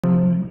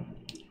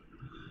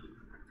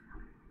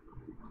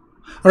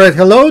All right,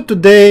 hello.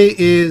 Today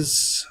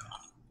is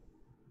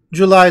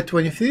July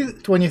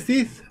 25th.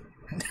 24th.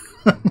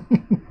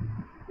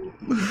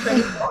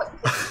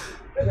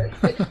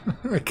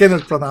 I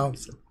cannot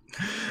pronounce it.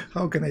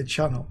 How can I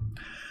channel?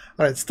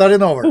 All right,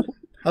 starting over.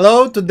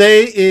 Hello,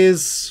 today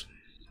is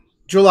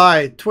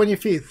July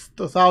 25th,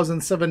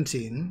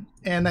 2017,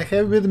 and I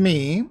have with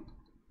me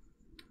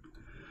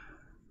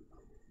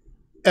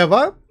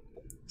Eva,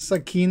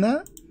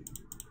 Sakina,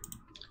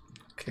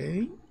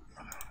 okay,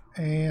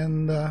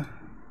 and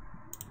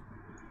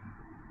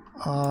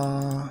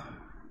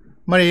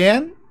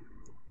Marianne,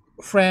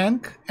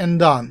 Frank, and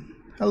Don.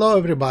 Hello,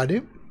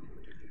 everybody.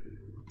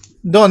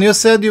 Don, you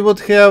said you would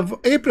have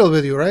April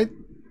with you, right?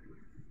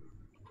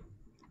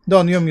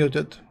 Don, you're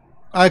muted.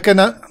 I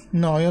cannot.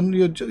 No,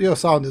 your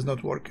sound is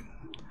not working.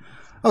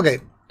 Okay.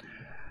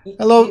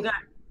 Hello,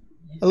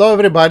 hello,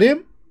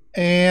 everybody.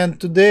 And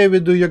today we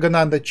do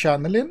Yogananda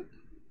channeling.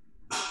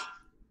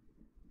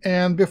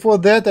 And before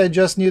that, I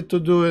just need to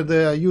do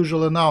the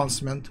usual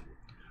announcement.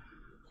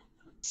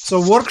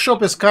 So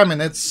workshop is coming.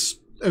 It's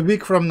a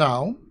week from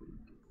now.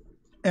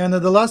 And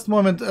at the last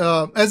moment,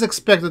 as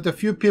expected, a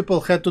few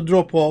people had to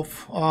drop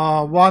off.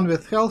 One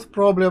with health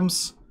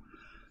problems,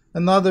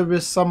 another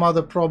with some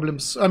other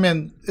problems. I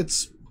mean,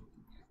 it's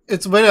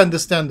very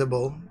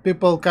understandable.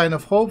 People kind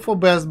of hope for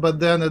best, but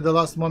then at the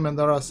last moment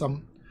there are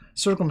some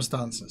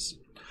circumstances.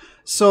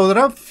 So there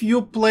are a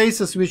few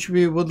places which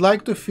we would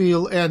like to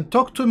fill, and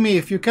talk to me.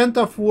 If you can't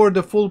afford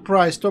the full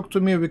price, talk to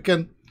me.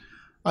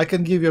 I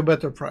can give you a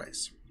better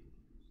price.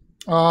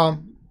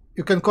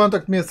 You can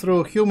contact me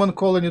through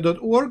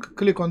humancolony.org,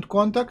 click on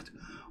contact,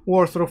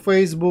 or through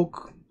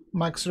Facebook,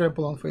 Max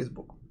Rempel on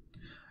Facebook,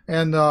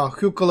 and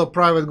Hucolo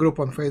private group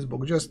on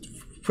Facebook. Just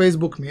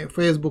Facebook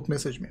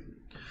message me.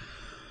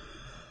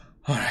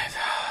 All right.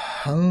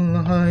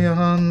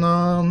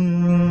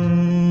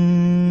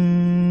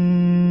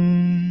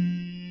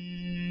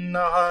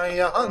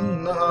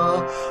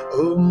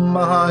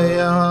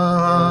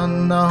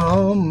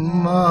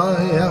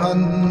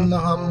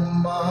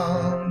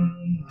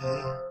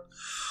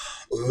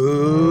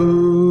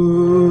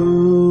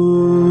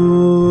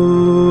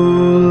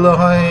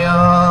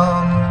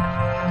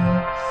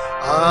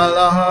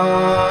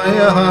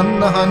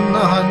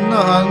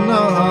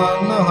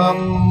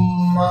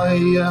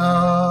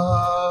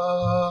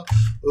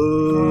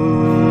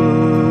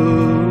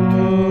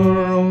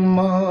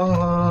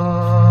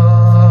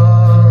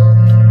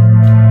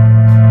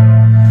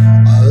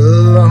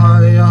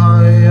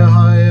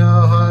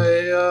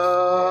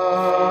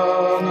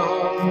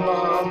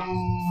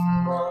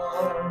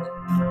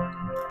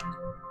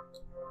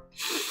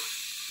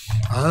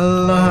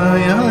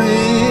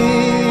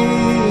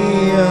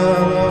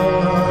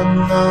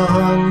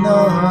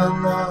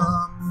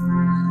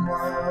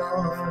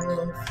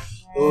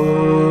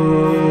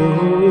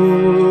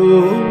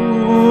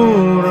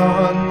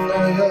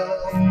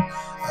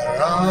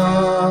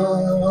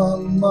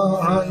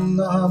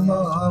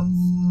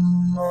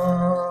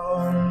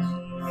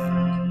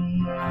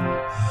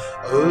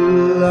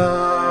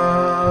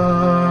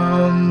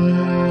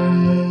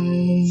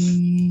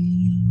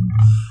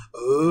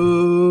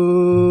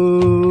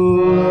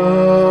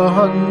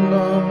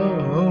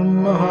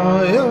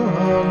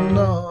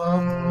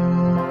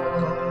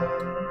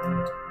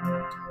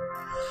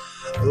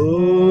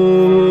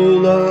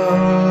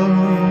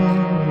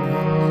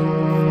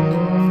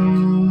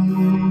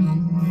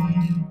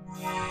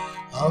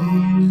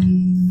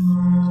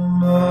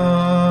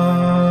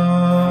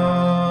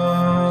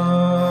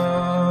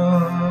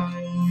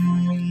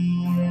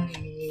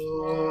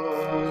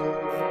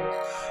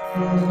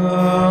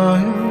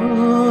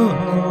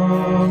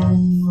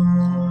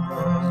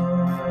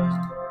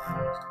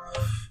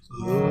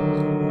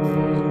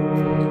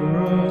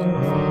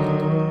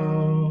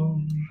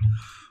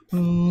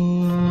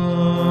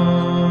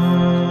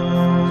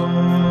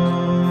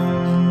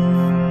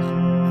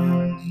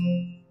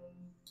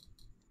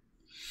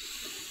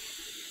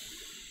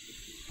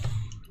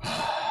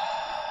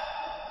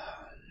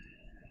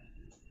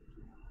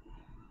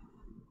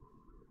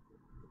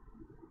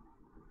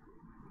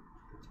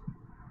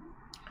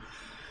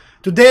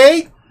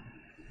 Today,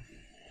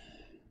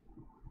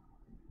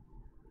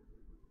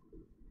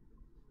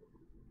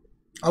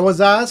 I was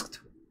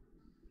asked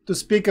to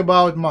speak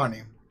about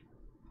money.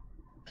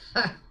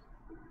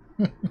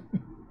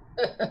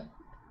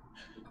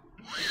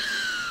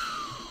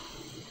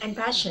 And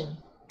passion.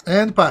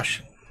 And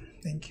passion.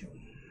 Thank you.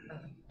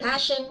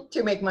 Passion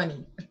to make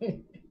money.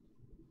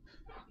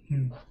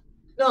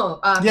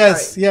 No,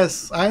 yes, sorry.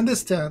 yes, I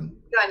understand.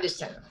 You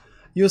understand.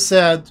 You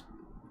said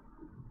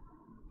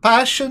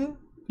passion,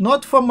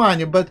 not for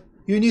money, but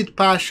you need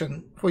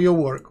passion for your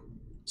work.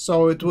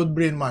 So it would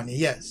bring money,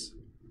 yes.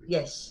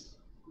 Yes.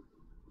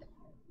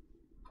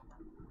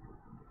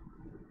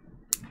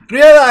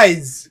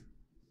 Realize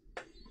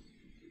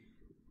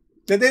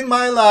that in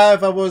my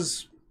life I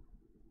was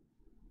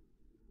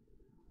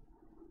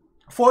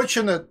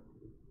fortunate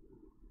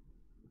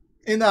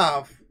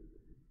enough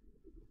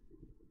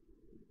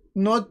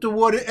not to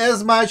worry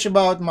as much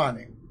about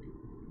money.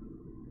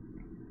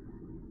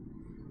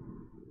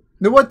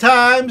 There were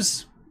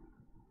times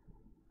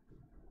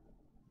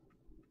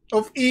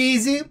of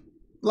easy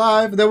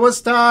life. There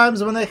was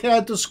times when I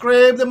had to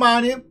scrape the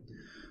money.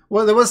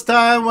 Well, there was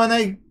time when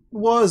I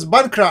was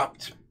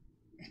bankrupt.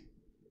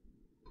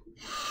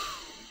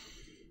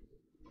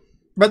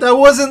 But I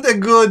wasn't a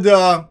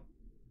good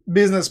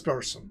business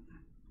person.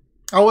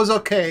 I was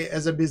okay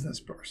as a business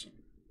person.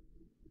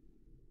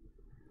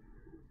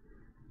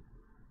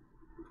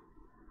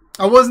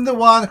 I wasn't the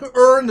one who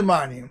earned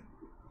money.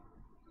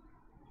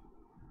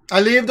 I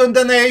lived on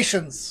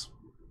donations.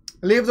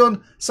 I lived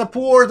on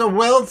support of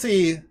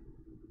wealthy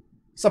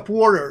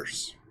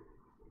supporters.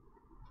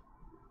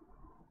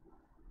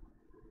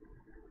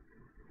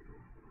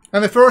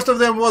 And the first of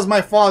them was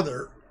my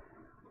father.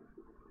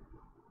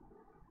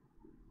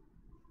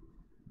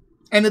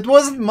 And it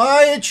wasn't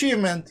my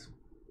achievement.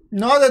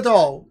 Not at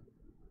all.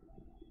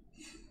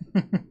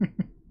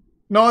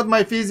 Not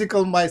my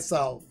physical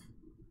myself.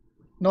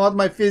 Not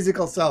my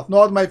physical self.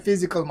 Not my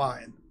physical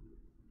mind.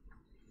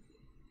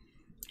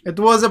 It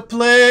was a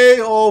play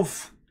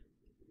of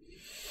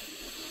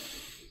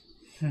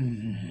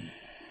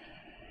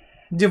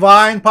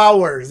divine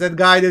powers that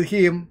guided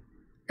him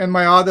and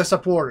my other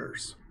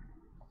supporters.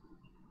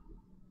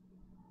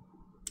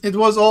 It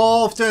was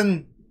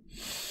often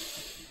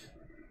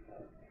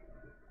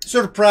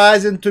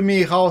surprising to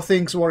me how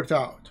things worked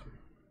out.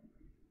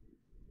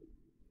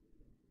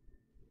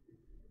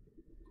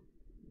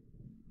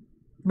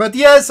 But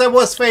yes, I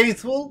was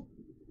faithful.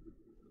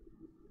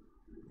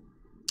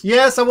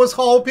 Yes, I was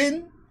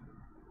hoping.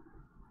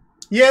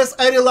 Yes,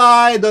 I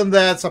relied on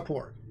that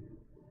support.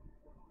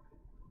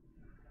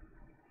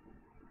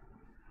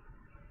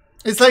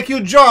 It's like you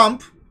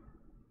jump,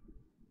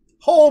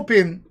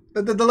 hoping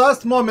that at the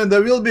last moment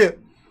there will be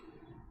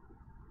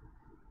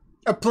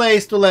a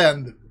place to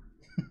land.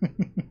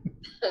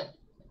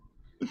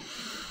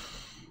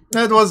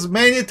 That was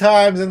many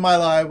times in my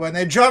life when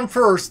I jumped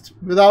first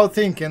without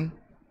thinking,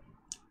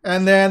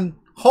 and then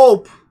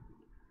hope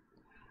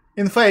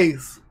in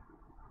faith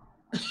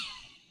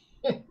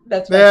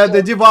That's that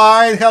the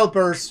divine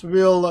helpers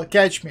will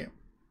catch me.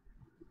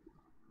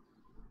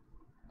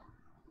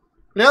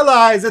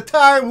 Realize the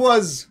time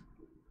was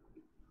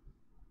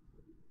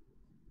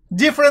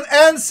different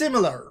and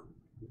similar.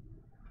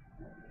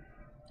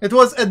 It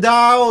was a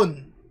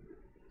down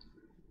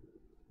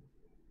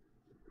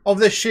of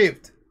the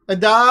shift, a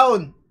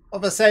down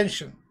of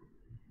ascension.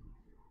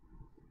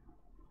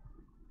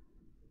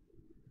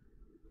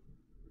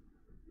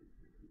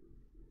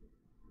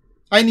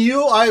 I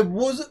knew I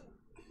was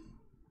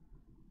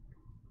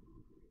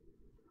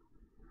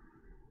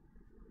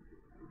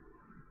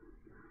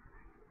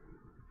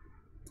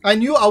I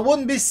knew I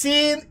wouldn't be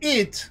seeing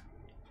it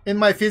in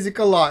my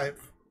physical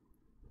life.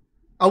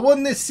 I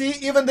wouldn't see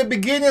even the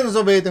beginnings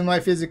of it in my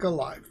physical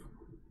life.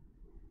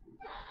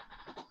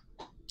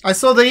 I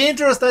saw the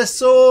interest, I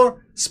saw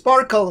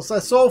sparkles, I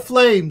saw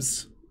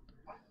flames.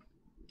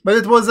 But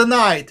it was a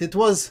night. It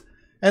was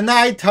a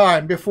night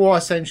time before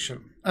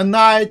ascension. A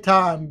night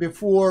time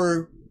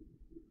before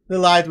the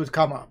light would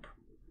come up.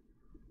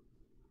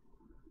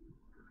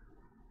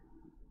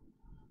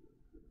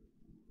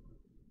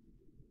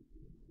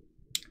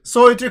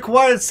 So it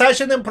required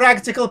such an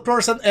impractical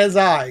person as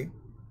I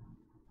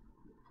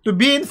to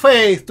be in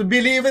faith, to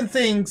believe in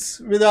things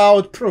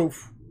without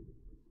proof.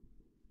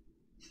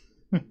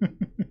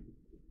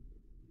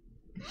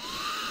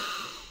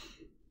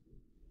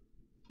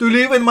 To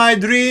live in my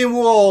dream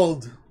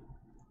world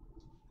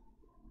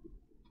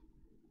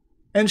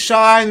and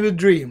shine with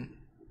dream,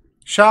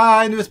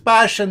 shine with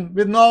passion,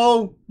 with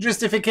no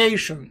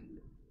justification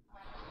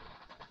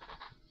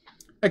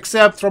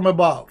except from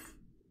above.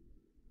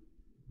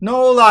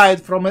 No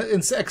light from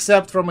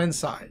except from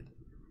inside.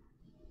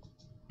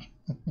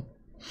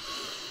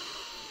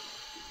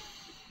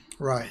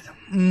 Right.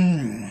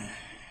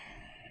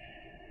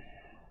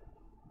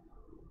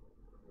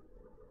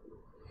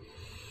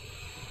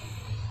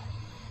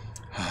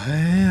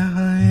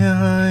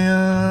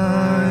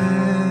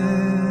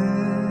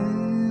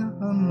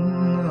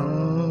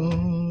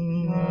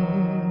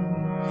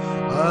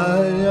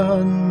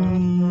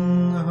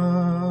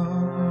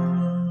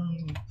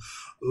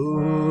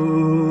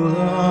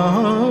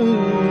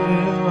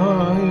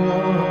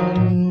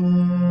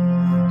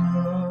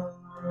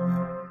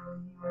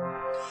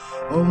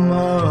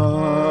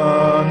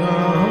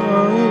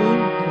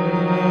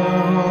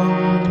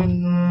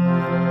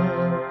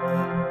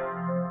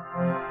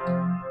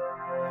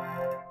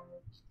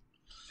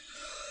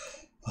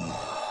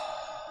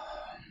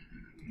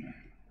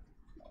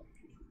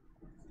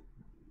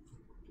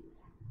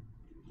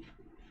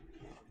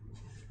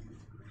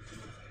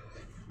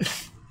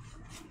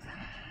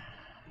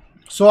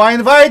 So I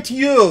invite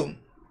you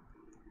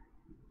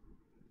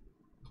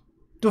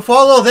to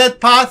follow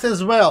that path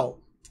as well.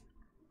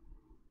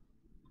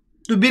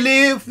 To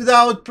believe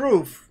without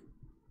proof.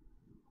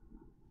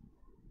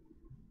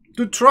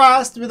 To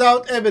trust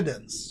without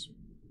evidence.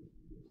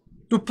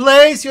 To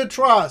place your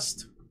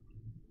trust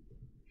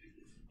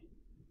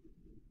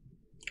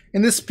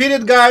in the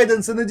spirit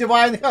guidance and the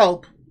divine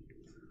help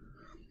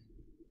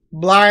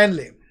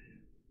blindly.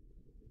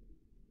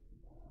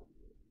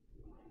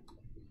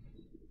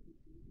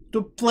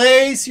 To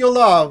place your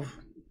love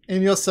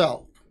in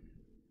yourself.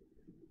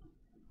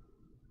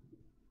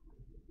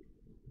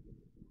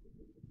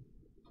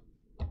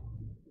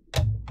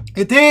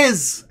 It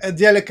is a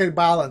delicate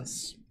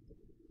balance.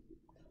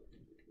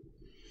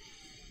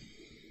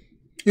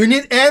 You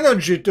need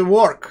energy to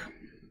work.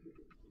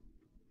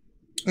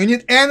 You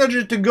need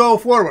energy to go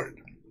forward.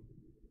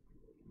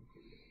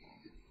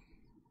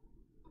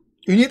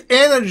 You need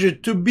energy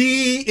to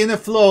be in a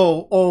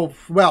flow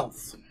of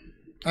wealth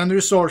and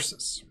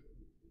resources.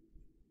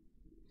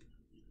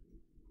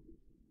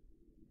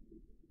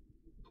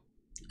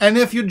 And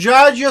if you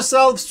judge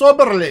yourself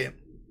soberly,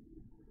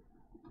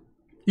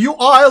 you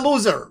are a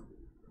loser.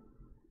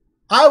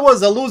 I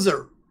was a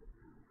loser.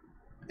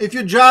 If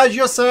you judge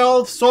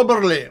yourself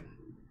soberly,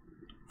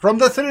 from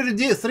the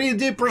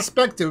 3D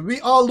perspective, we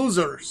are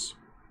losers.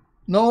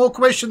 No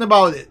question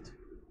about it.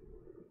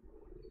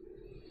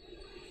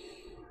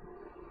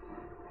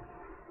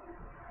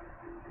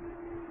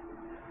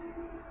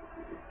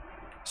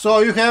 So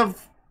you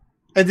have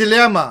a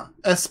dilemma,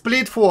 a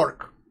split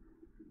fork.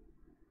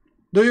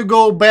 Do you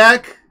go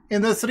back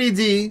in the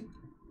 3D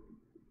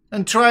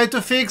and try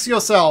to fix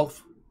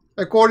yourself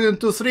according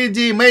to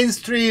 3D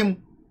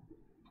mainstream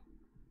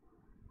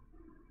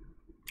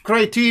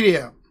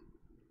criteria?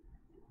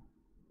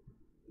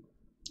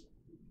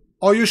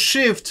 Or you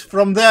shift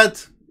from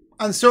that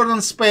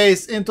uncertain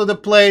space into the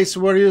place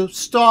where you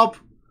stop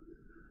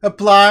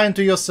applying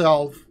to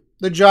yourself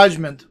the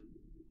judgment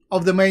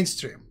of the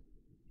mainstream.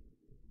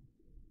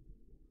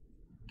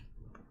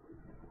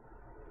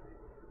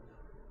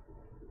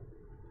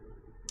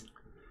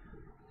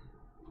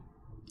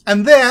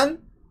 And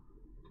then,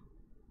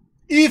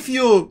 if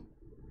you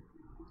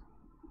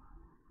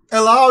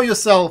allow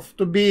yourself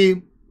to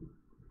be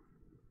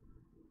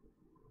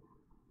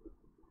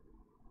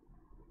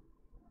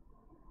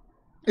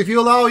if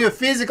you allow your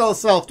physical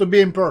self to be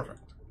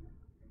imperfect,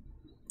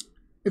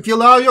 if you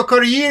allow your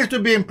career to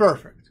be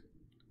imperfect,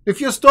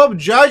 if you stop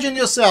judging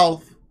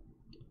yourself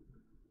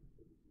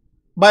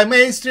by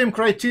mainstream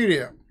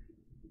criteria,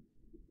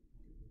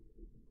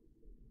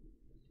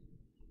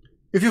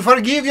 if you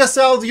forgive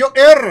yourself your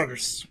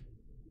errors,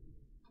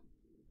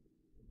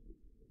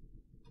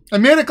 a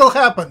miracle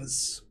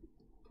happens.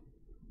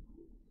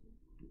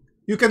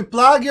 You can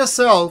plug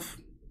yourself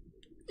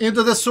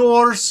into the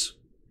source,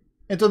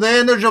 into the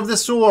energy of the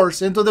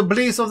source, into the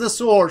bliss of the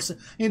source,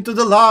 into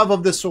the love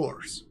of the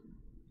source.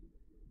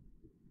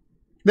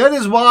 That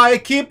is why I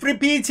keep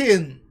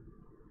repeating,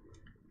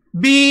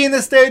 be in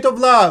a state of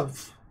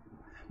love,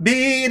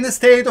 be in a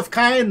state of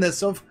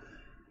kindness, of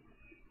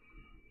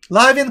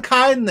loving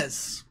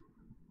kindness.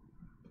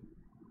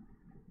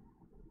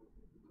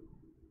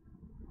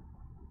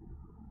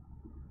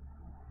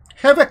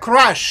 Have a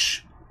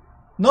crush,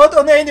 not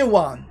on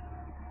anyone.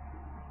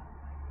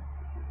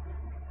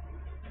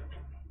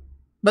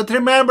 But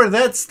remember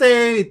that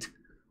state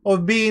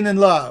of being in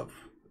love.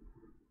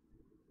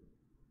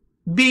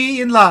 Be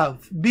in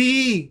love.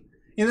 Be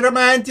in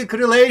romantic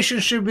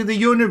relationship with the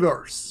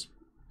universe.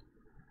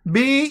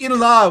 Be in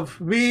love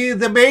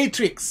with the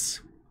matrix.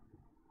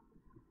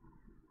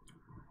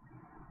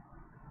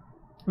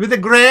 With the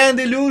grand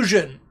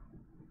illusion.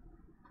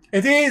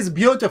 It is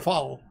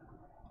beautiful.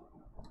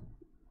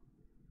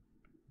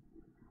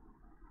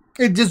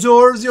 It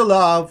deserves your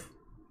love.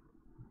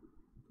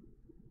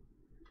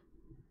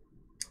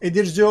 It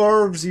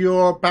deserves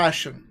your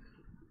passion.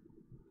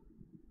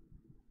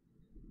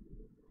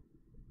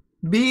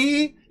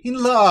 Be in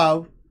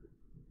love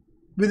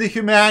with the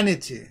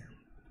humanity,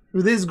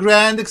 with this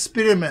grand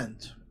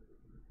experiment,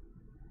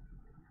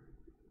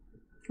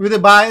 with the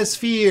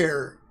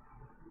biosphere,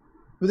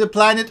 with the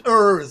planet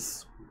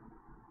Earth,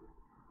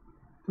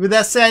 with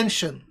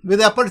ascension, with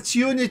the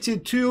opportunity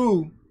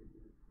to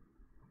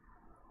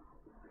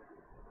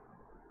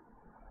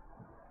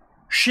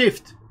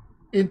shift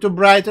into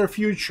brighter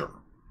future.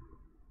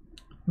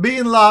 Be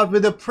in love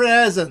with the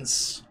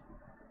presence,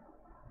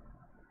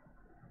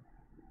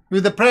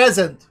 with the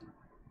present.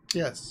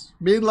 Yes,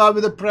 be in love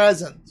with the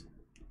present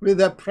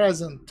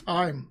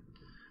time,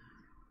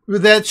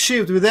 with that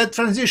shift, with that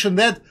transition,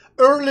 that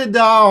early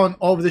dawn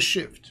of the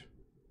shift.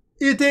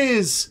 It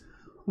is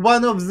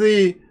one of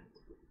the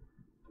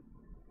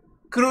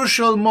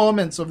crucial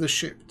moments of the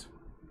shift.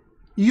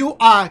 You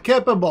are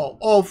capable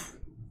of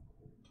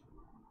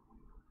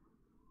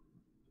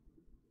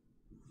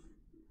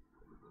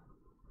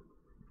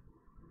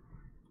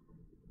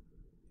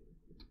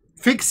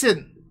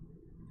fixing,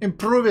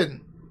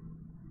 improving,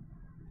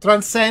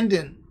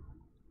 transcending,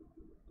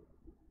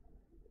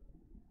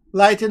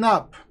 lightening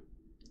up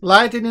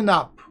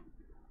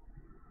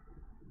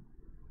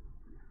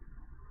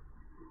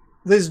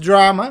this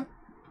drama,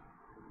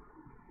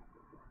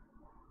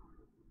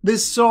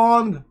 this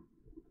song,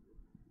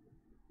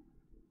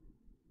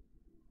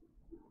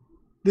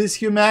 this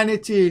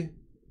humanity,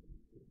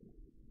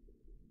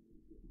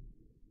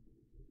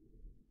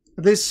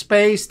 this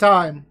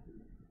space-time,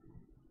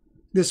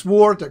 this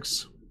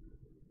vortex.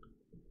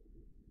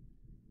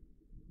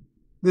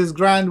 this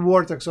grand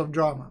vortex of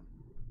drama.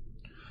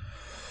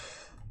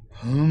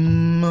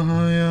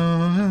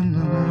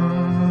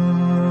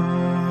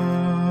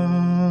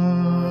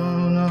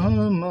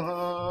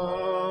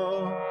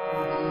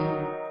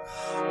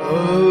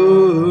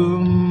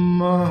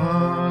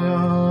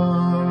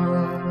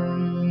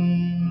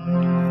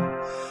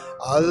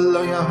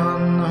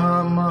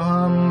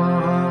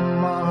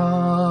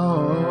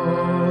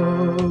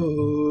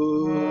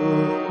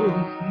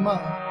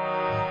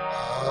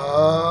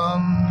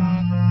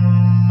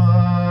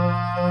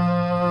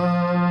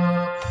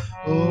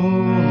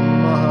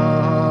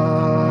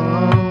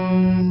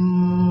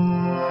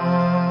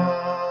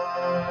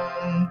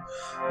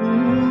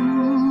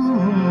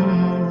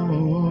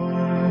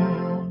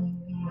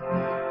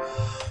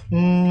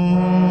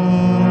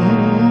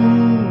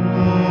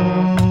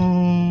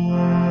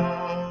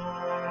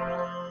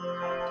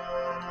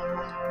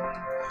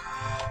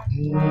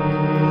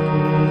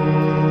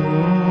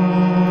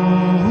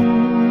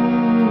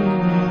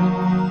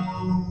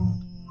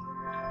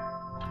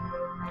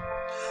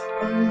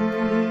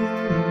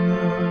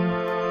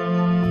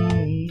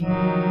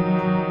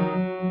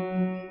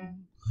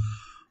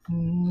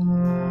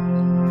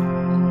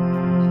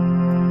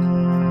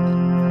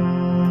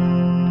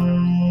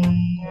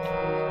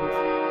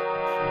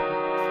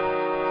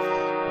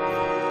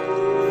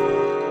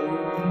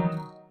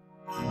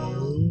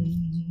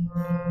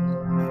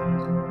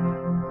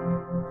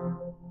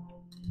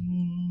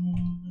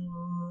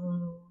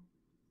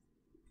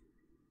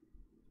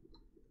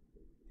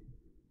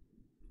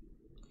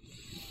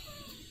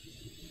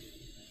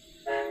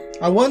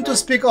 I want to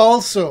speak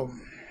also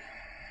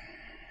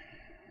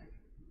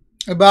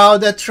about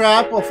the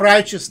trap of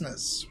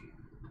righteousness.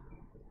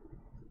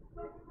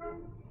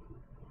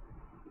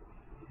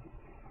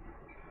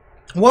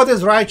 What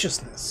is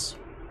righteousness?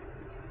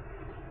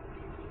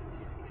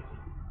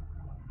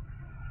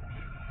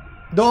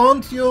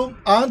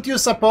 Aren't you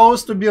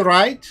supposed to be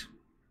right?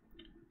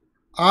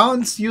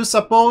 Aren't you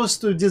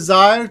supposed to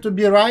desire to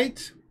be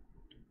right?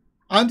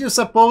 Aren't you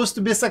supposed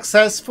to be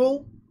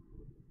successful?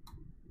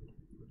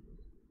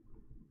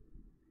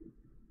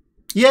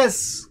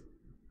 Yes,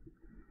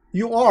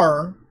 you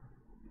are.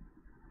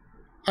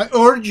 I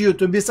urge you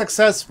to be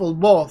successful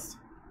both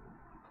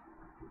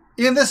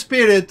in the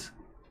spirit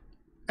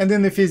and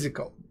in the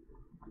physical.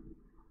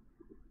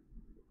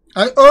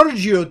 I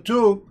urge you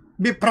to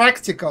be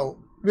practical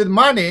with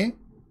money,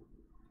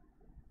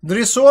 the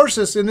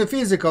resources in the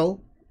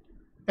physical,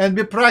 and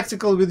be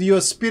practical with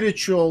your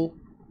spiritual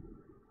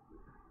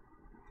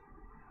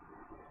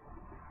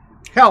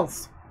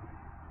health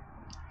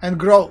and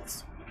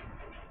growth.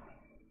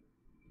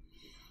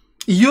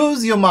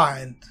 Use your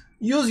mind,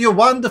 use your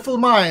wonderful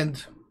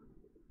mind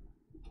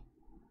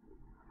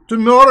to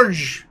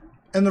merge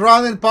and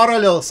run in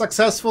parallel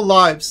successful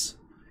lives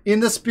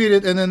in the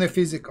spirit and in the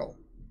physical.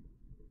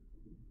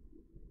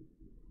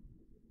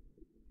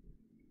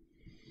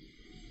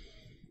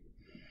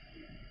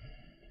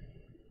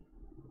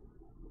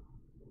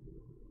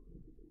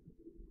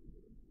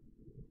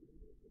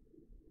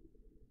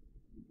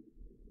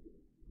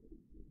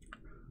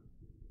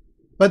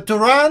 But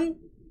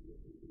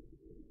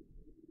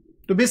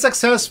to be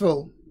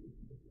successful,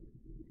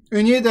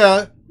 you need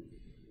a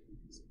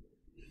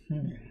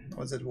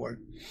what's that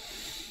word?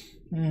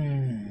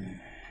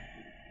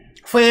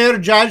 Fair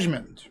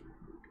judgment,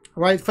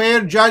 right?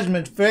 Fair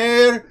judgment,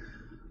 fair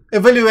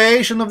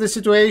evaluation of the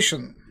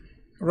situation,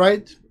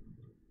 right?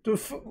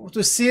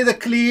 To see the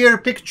clear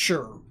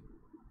picture,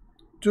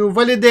 to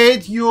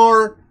validate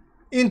your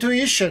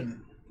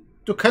intuition,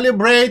 to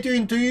calibrate your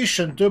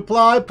intuition, to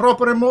apply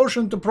proper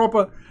emotion to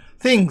proper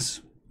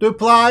things, to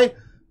apply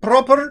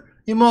proper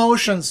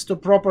emotions to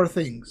proper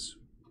things.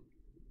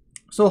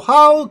 So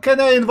how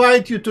can I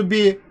invite you to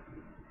be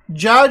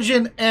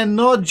judging and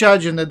not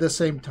judging at the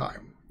same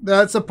time?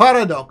 That's a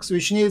paradox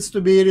which needs to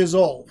be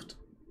resolved.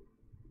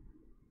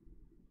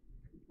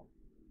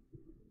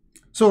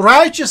 So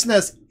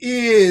righteousness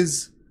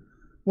is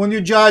when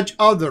you judge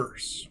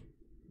others.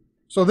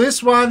 So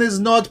this one is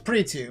not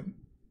pretty.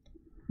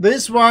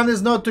 This one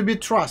is not to be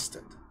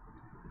trusted.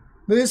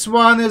 This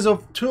one is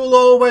of too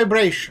low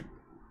vibration.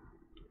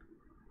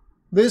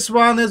 This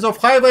one is of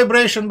high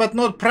vibration but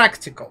not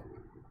practical.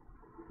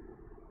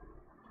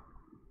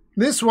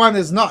 This one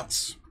is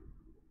nuts.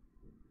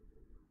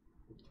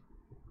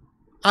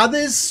 Are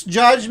these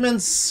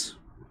judgments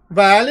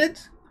valid,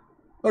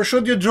 or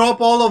should you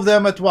drop all of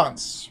them at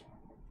once?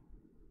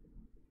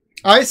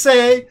 I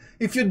say,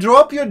 if you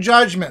drop your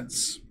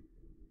judgments,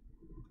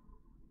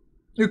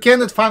 you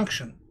cannot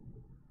function.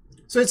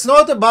 So it's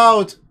not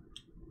about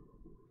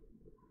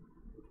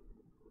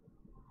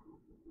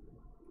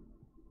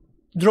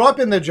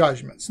dropping the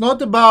judgments,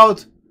 not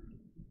about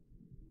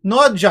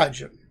not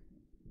judging.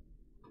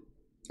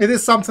 It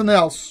is something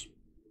else.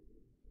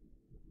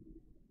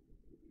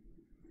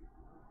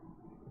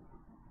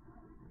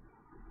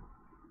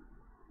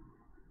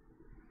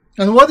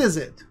 And what is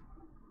it?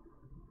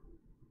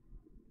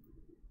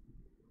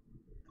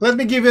 Let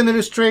me give you an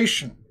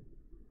illustration.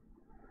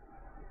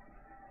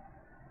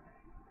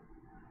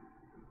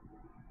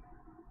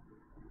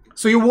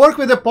 So you work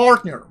with a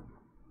partner,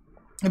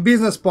 a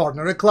business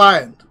partner, a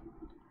client,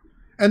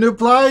 and you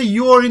apply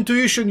your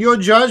intuition, your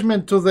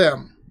judgment to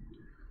them.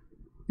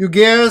 You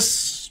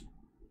guess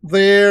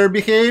their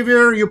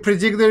behavior, you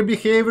predict their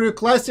behavior, you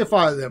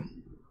classify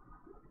them.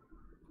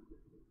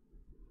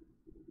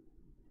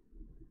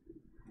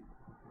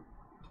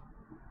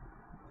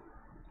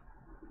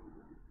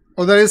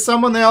 Or there is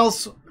someone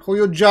else who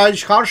you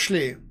judge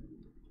harshly,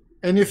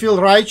 and you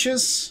feel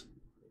righteous,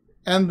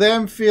 and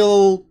then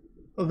feel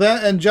them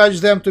and judge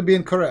them to be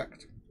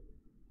incorrect.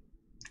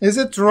 Is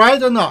it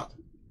right or not?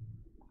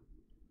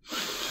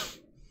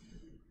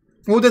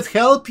 Would it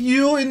help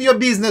you in your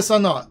business or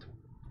not?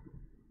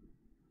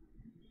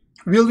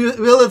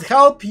 Will it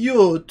help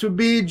you to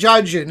be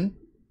judging,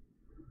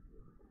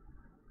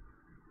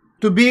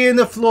 to be in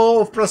the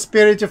flow of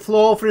prosperity,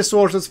 flow of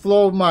resources,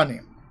 flow of money?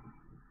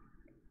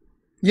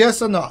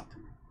 Yes or not?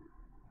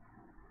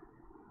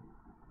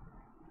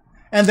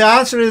 And the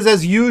answer is,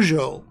 as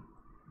usual,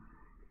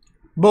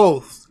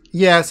 both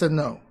yes and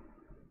no.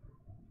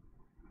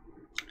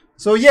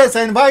 So yes,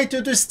 I invite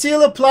you to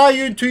still apply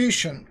your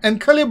intuition and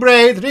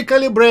calibrate,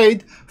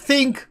 recalibrate,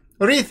 think,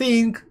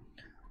 rethink,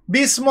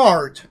 be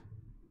smart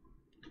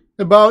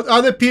about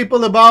other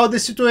people, about the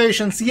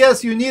situations.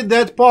 Yes, you need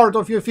that part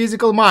of your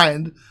physical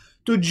mind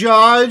to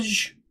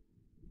judge,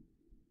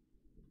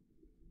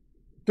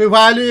 to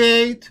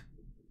evaluate,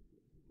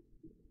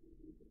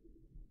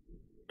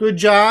 to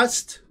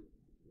adjust,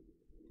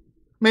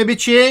 maybe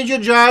change your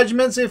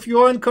judgments if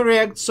you're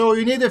incorrect. So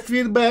you need a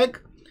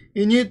feedback.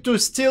 You need to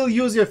still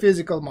use your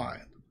physical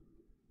mind.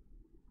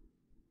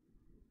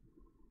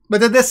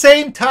 But at the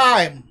same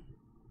time,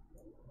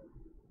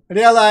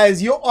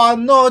 realize you are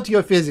not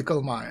your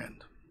physical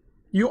mind.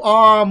 You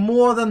are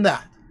more than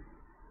that.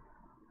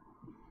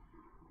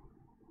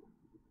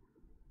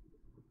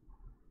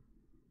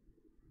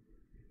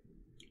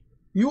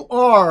 You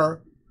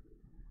are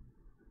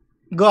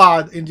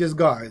God in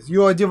disguise.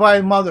 You are a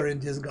divine mother in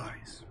disguise.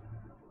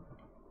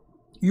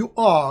 You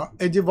are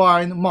a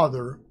divine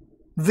mother,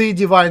 the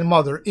divine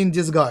mother in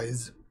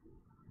disguise.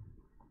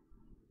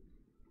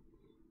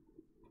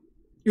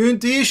 Your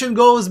intuition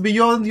goes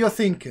beyond your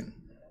thinking.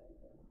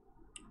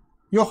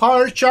 Your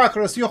heart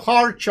chakras, your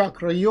heart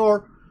chakra,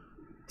 your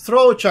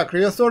throat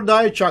chakra, your third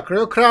eye chakra,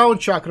 your crown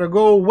chakra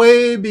go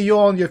way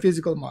beyond your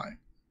physical mind.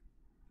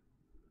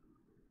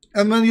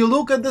 And when you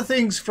look at the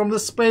things from the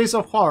space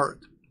of heart,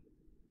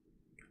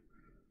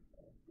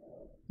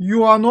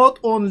 you are not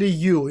only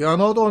you are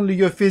not only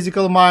your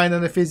physical mind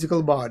and a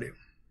physical body.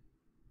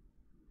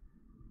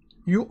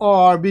 You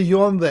are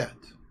beyond that.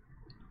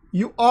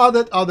 You are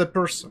that other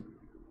person.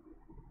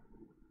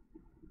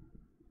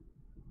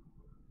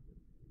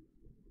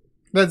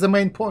 That's the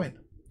main point.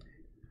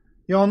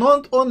 You are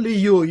not only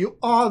you, you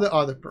are the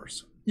other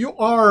person. You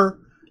are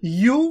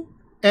you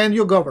and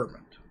your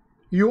government.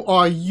 You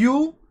are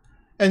you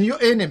and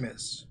your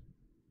enemies.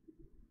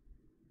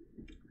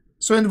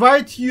 So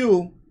invite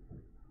you,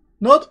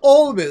 not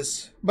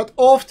always, but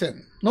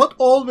often, not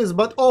always,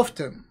 but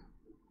often,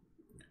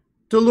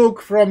 to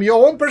look from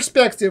your own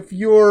perspective,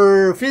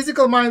 your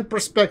physical mind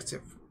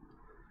perspective,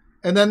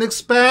 and then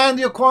expand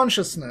your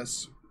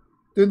consciousness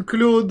to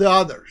include the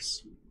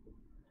others.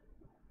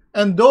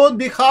 And don't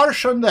be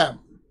harsh on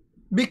them.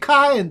 Be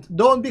kind,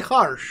 don't be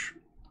harsh.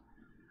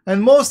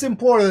 And most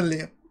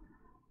importantly,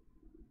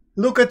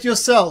 look at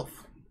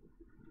yourself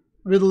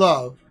with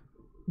love.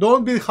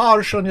 Don't be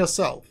harsh on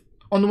yourself.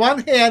 On one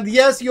hand,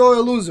 yes, you're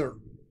a loser.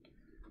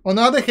 On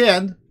the other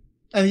hand,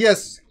 and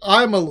yes,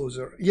 I'm a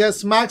loser.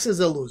 Yes, Max is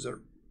a loser.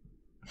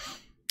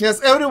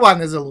 Yes, everyone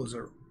is a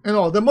loser. You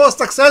know, the most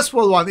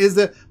successful one is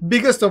the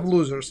biggest of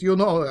losers. You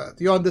know that.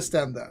 You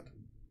understand that.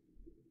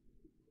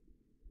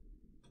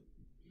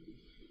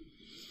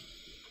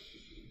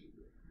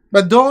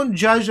 But don't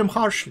judge them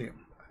harshly.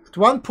 At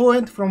one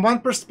point, from one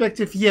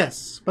perspective,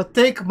 yes. But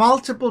take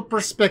multiple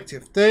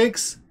perspectives. Take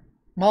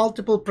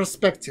multiple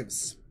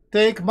perspectives.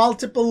 Take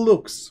multiple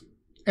looks.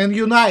 And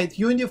unite,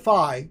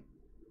 unify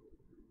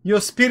your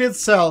spirit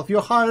self,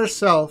 your higher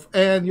self,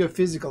 and your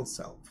physical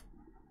self.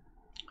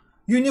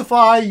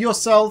 Unify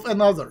yourself and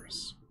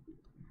others.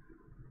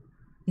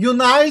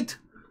 Unite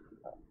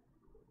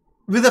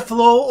with the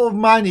flow of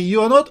money.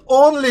 You are not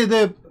only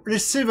the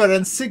receiver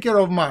and seeker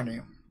of money.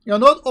 You are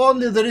not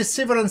only the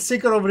receiver and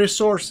seeker of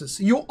resources.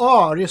 You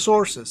are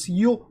resources.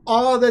 You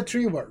are the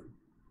retriever.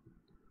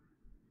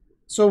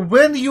 So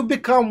when you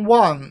become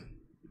one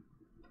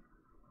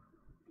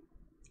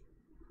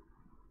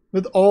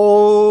with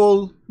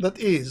all that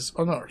is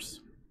on earth,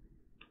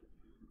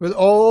 with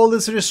all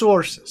its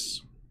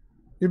resources,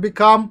 you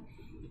become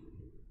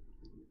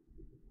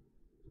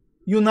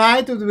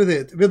united with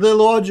it, with the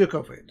logic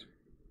of it.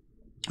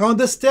 You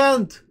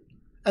understand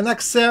and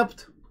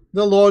accept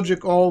the logic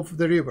of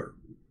the river.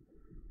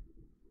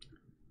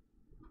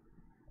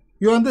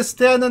 You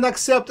understand and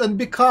accept and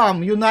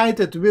become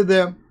united with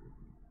the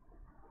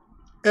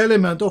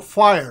element of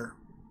fire,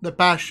 the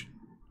passion,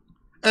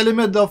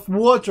 element of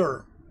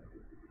water,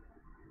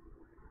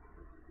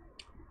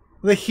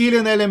 the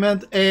healing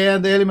element,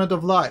 and the element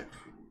of life.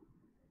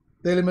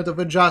 the element of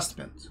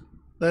adjustment,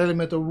 the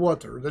element of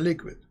water, the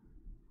liquid,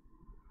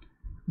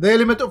 the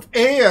element of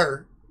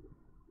air,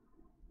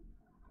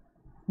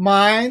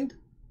 mind,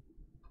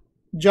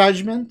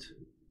 judgment,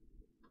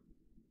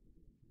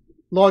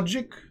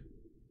 logic,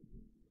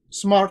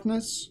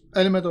 smartness,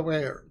 element of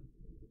air,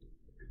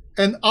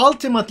 and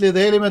ultimately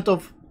the element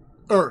of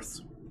earth,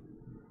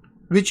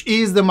 which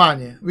is the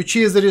money, which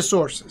is the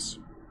resources.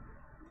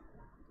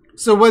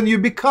 So when you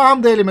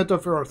become the element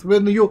of earth,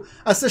 when you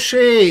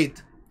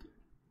associate,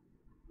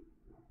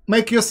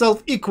 make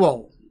yourself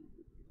equal,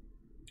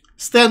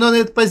 stand on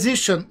that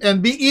position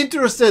and be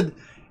interested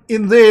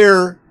in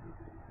their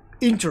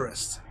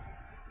interest,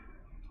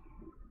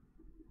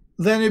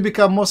 then you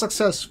become more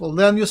successful,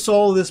 then you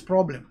solve these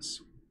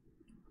problems.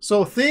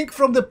 So think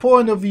from the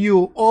point of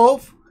view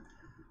of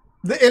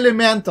the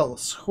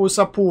elementals who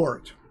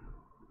support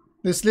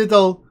these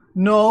little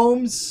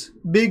gnomes,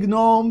 big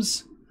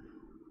gnomes,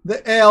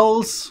 the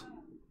elves,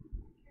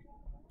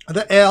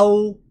 the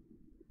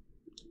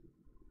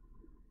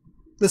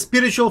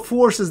spiritual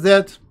forces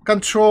that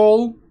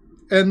control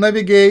and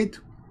navigate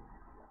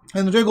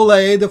and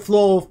regulate the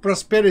flow of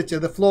prosperity,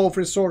 the flow of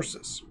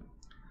resources.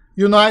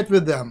 Unite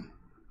with them,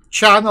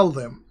 channel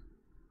them,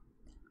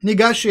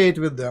 negotiate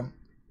with them,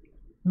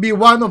 be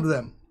one of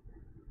them.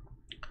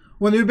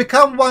 When you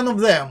become one of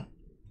them,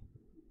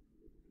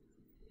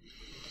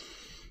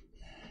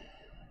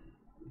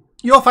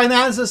 your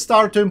finances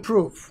start to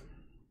improve.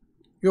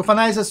 Your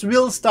finances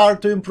will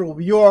start to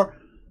improve. Your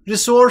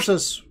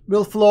resources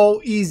will flow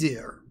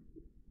easier.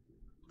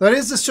 There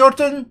is a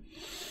certain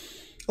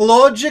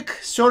logic,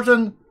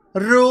 certain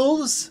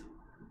rules,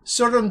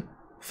 certain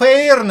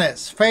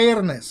fairness,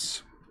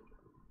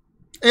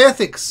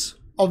 ethics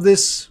of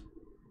these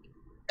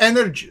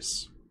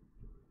energies.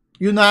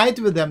 Unite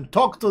with them,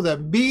 talk to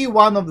them, be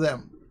one of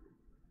them.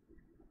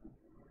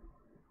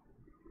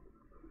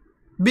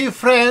 Be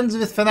friends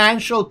with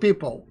financial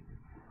people.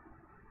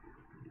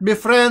 Be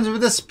friends with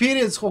the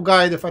spirits who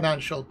guide the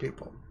financial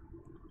people.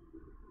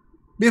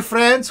 Be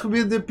friends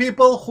with the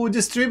people who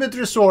distribute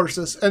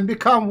resources and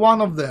become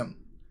one of them.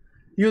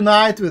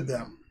 Unite with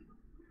them.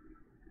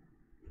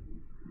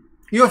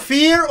 Your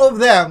fear of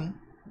them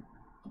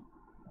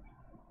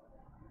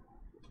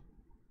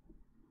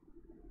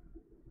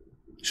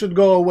should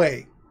go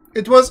away.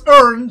 It was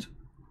earned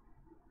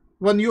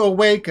when you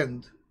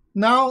awakened.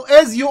 Now,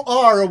 as you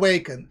are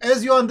awakened,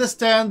 as you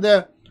understand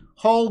the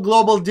whole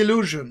global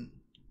delusion,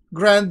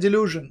 grand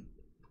delusion,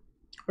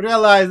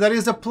 realize there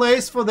is a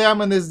place for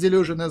them in this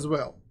delusion as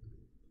well.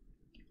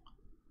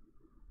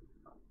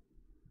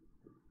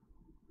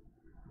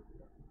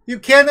 You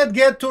cannot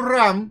get to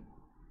Ram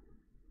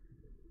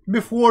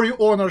before you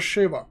honor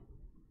Shiva.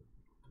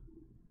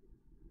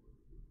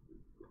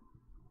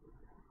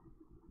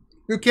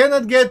 You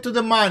cannot get to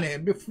the money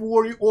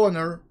before you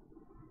honor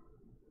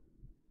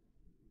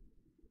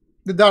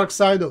the dark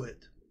side of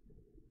it.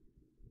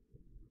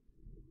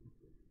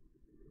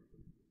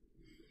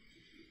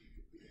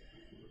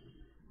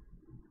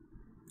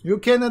 You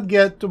cannot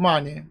get to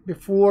money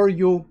before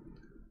you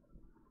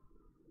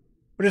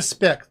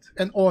respect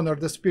and honor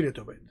the spirit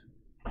of it.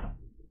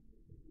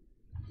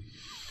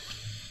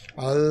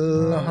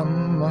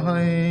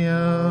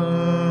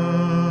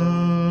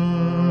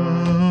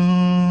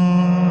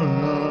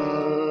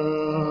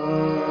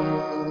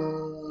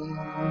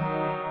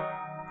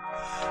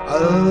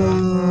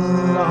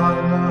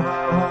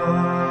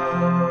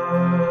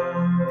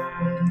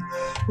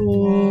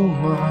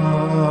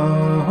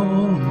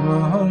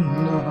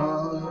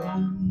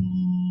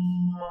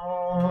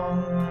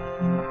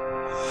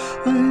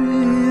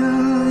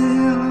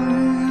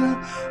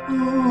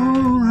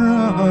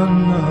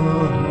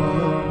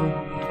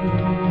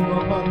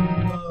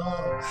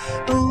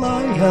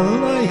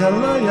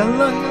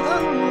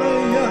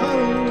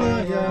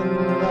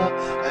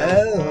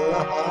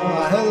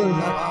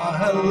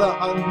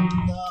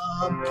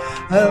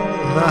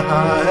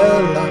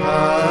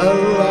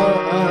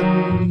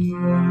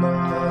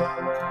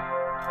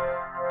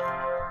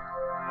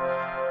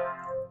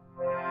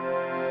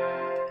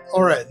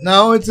 All right,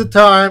 now it's the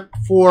time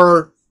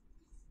for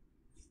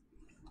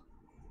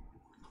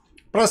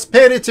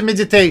prosperity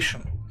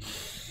meditation.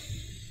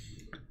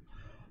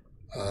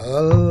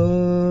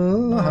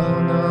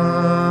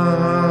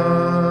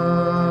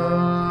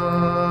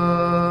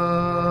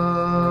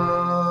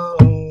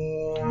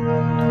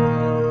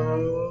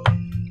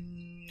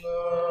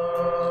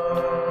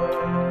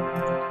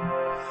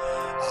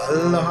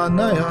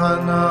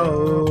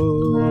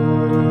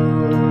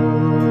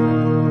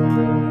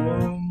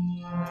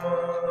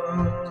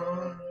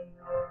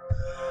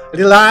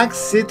 Relax,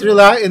 sit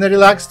in a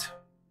relaxed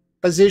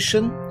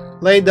position,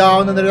 lay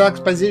down in a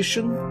relaxed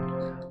position,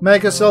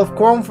 make yourself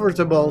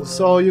comfortable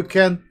so you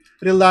can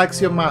relax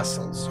your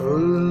muscles.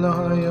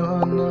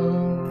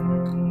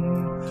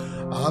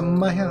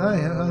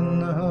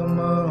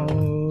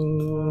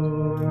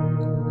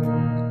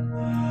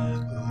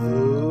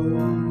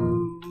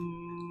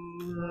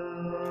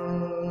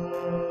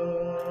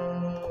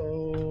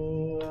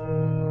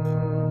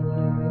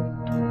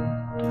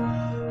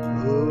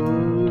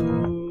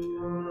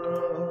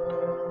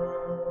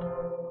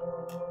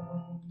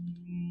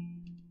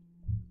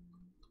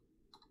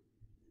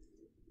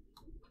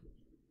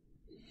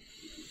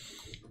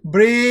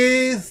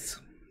 Breathe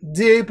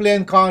deeply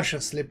and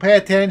consciously. Pay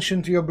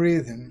attention to your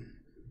breathing.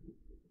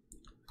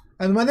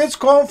 And when it's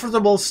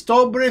comfortable,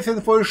 stop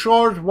breathing for a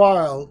short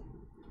while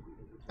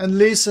and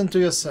listen to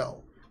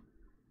yourself.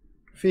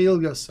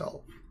 Feel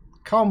yourself.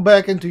 Come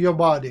back into your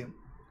body.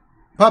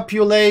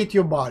 Populate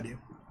your body.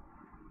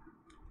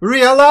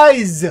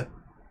 Realize that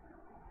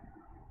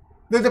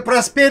the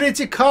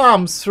prosperity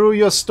comes through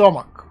your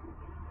stomach.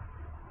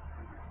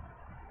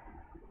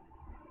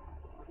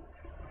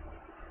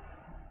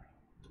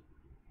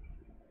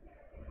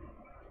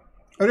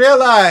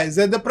 Realize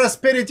that the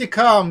prosperity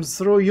comes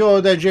through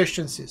your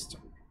digestion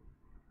system.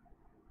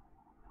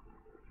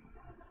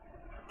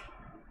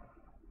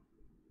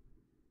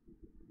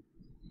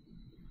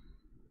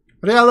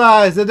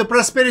 Realize that the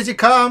prosperity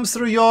comes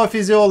through your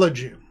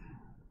physiology.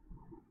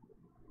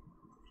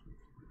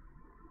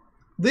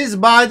 This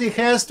body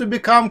has to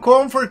become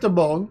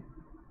comfortable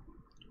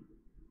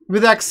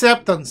with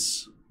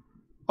acceptance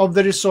of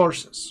the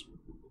resources.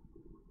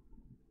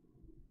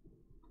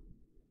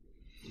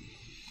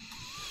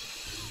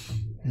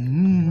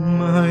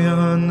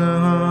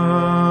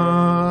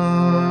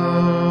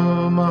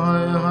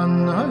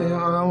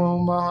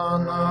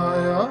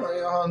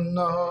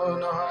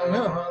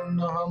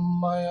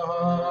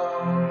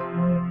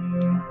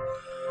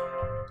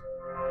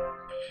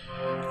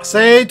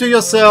 Say to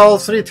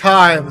yourself 3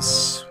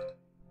 times.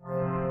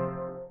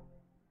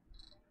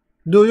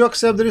 Do you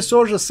accept the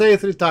resources? Say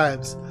 3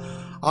 times.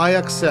 I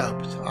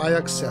accept, I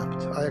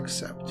accept, I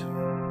accept.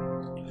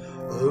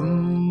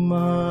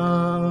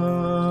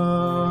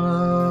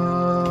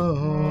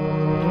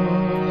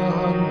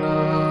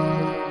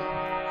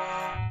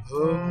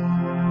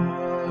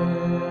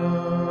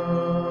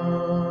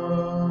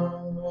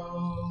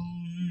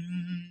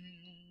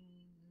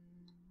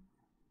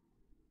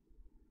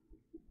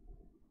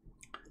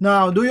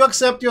 Now, do you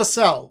accept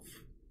yourself?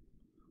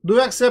 Do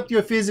you accept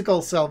your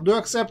physical self? Do you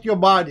accept your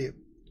body?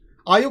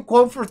 Are you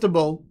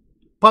comfortable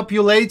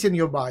populating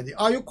your body?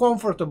 Are you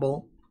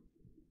comfortable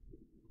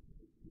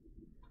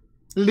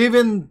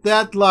living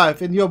that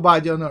life in your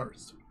body on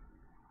earth?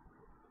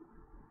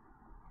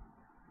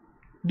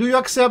 Do you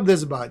accept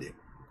this body?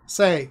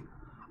 Say,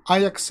 I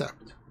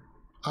accept,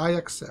 I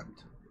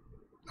accept,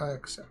 I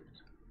accept.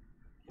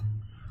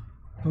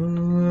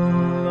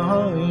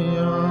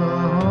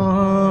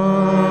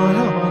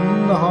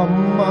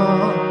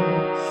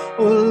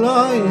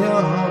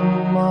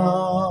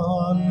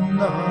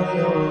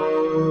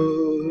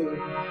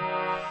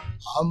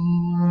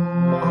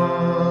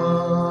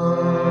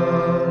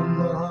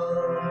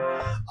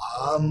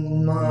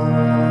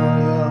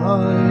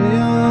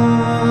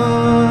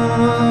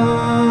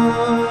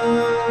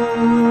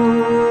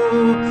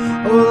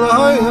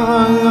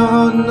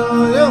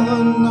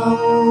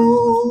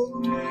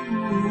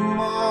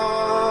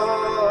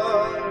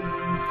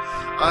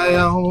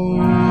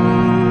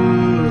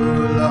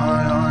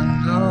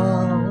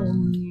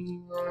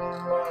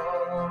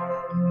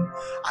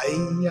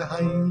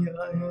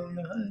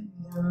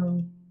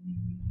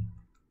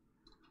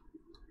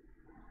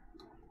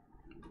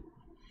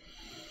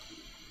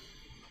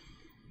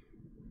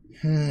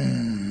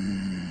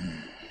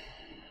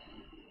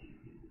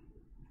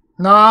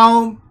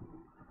 Now,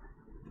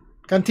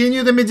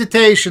 continue the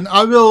meditation.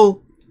 I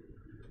will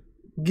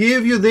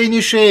give you the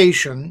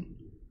initiation.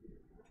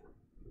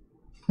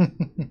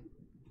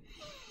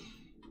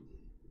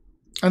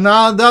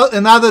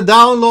 Another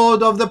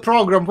download of the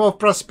program of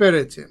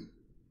prosperity.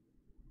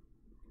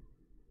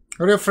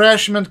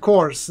 Refreshment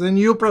course, the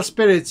new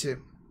prosperity.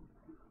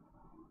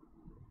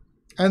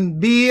 And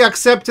be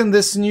accepting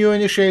this new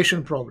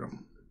initiation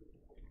program.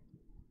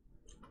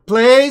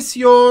 Place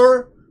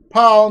your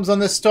palms on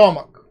the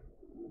stomach.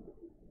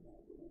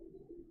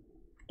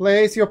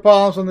 Place your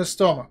palms on the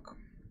stomach.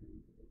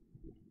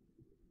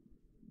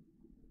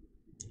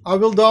 I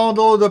will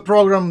download the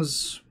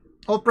programs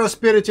of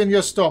prosperity in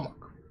your stomach.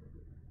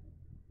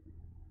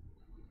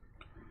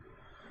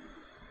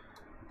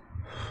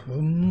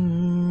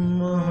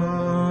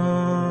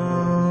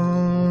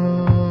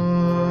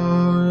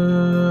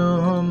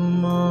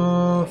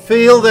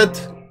 Feel that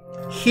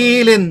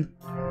healing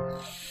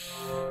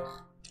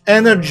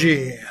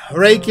energy,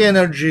 Reiki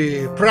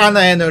energy,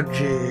 prana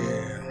energy,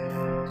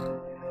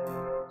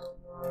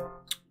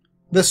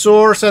 the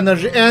source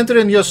energy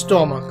entering your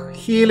stomach,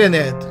 healing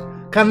it,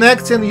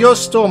 connecting your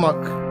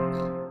stomach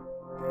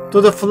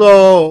to the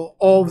flow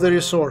of the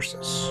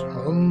resources.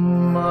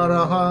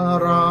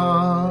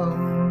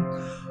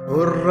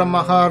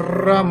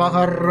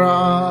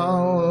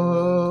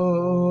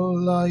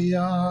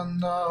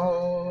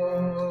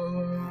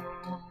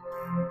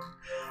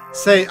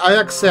 Say, I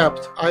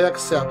accept, I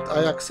accept,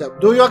 I accept.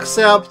 Do you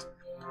accept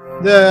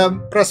the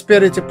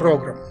prosperity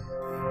program?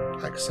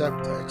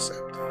 Accept, I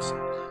accept, I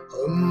accept.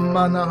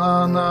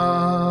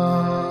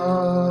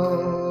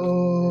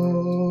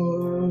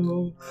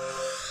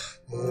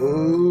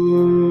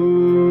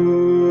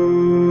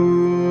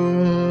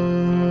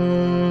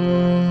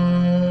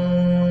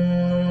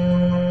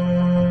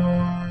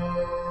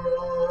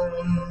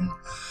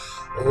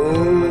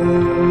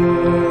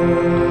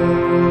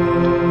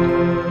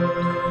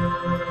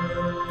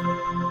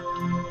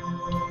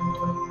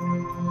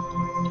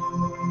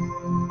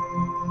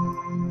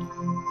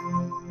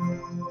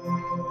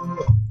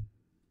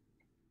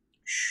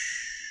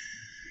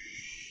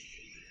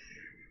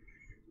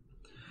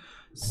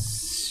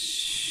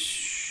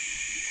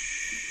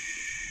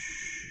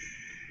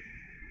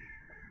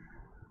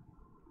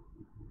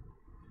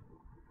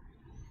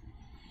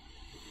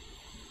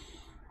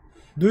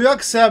 Do you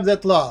accept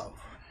that love?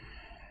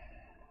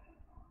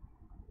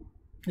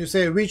 You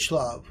say, which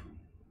love?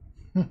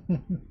 Do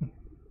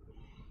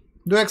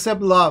you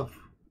accept love?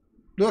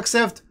 Do you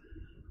accept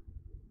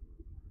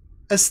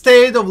a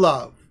state of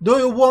love? Do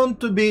you want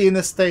to be in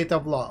a state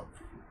of love?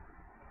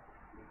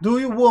 Do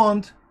you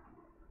want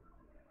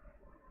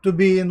to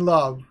be in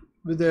love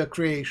with the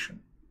creation?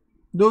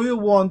 Do you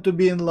want to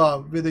be in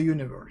love with the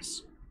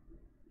universe?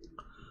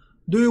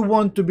 Do you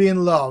want to be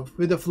in love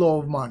with the flow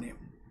of money?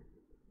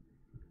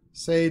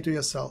 Say to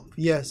yourself,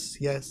 yes,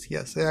 yes,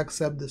 yes, I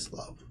accept this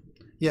love.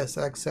 Yes,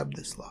 I accept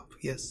this love.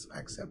 Yes, I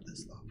accept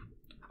this love.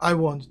 I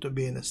want to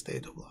be in a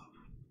state of love.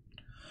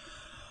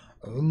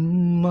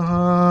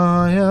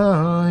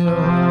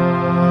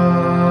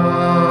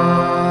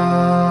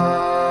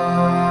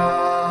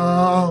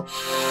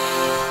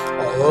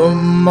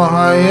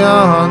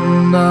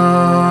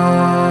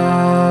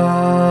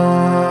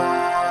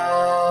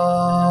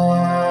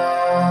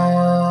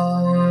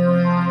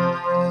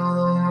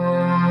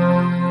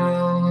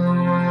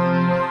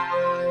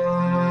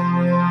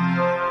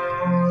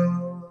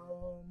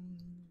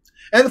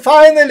 And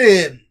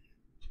finally,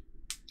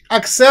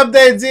 accept the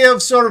idea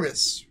of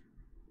service.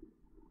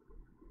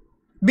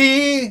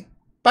 Be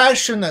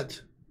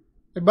passionate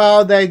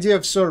about the idea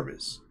of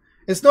service.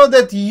 It's not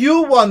that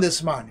you want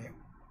this money.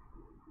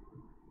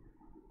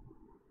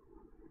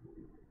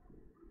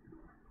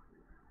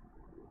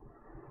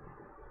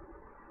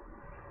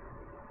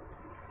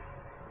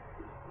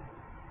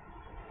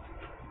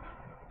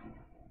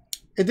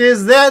 It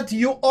is that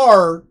you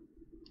are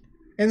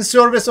in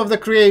service of the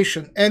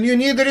creation, and you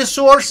need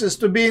resources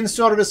to be in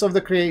service of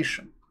the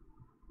creation.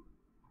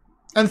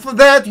 And for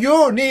that,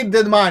 you need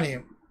the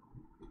money.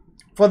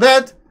 For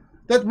that,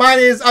 that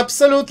money is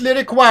absolutely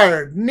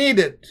required,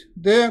 needed.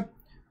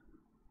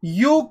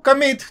 You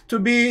commit to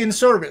be in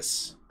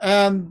service,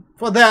 and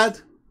for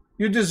that,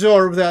 you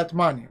deserve that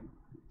money.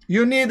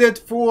 You need it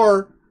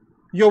for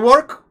your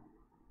work.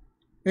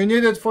 You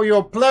need it for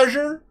your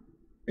pleasure.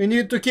 You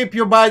need to keep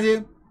your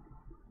body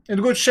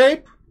in good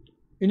shape.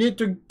 You need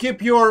to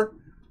keep your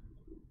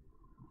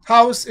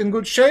house in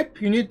good shape.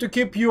 You need to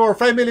keep your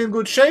family in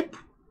good shape.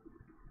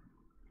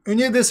 You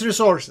need these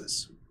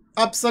resources.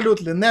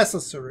 Absolutely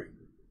necessary.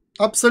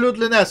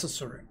 Absolutely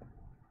necessary.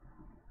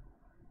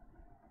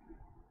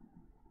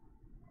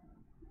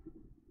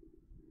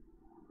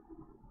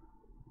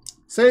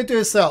 Say to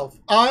yourself,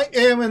 I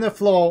am in the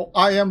flow.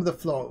 I am the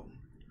flow.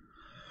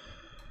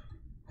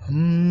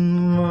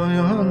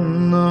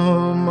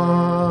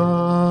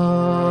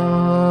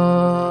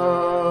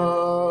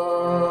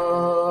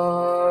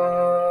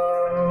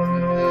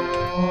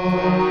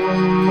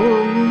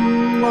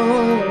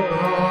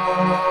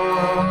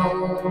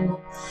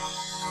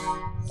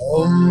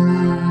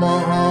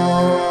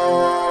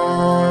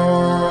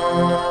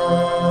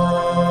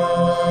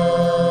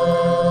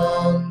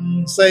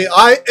 Say,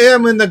 I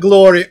am in the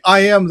glory. I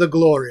am the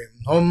glory.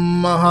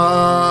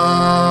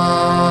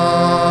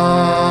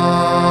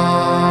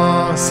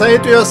 Say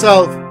to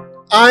yourself,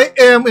 I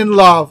am in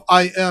love.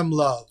 I am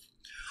love.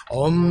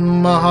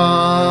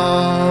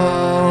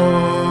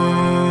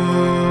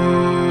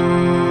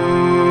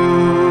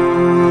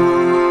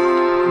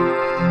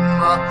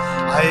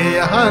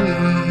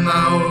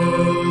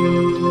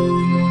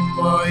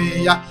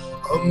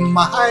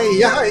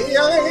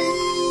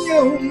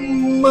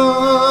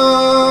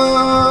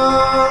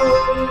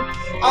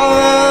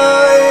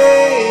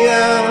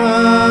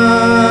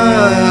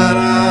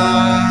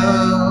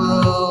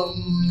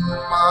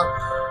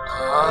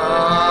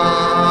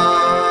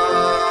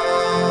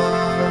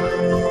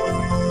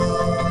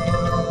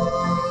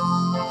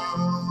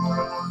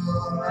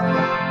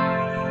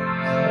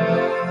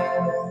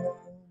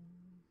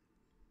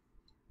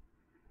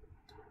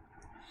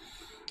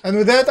 And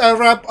with that, I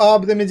wrap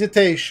up the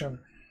meditation.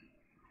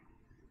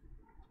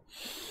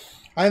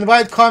 I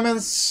invite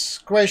comments,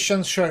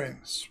 questions,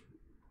 sharings.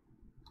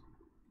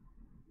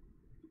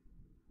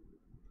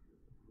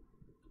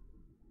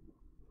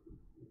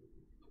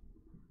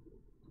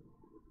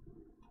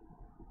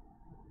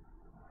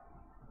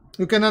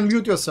 You can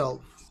unmute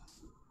yourself.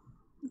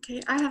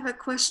 Okay, I have a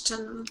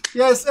question.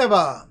 Yes,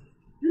 Eva.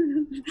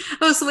 I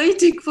was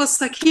waiting for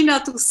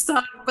Sakina to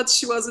start, but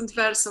she wasn't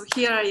there, so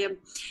here I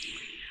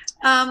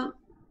am.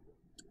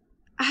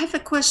 I have a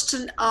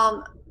question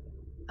on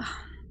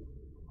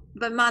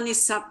the money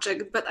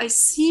subject, but I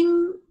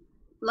seem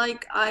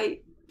like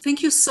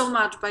thank you so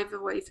much, by the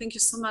way. Thank you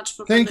so much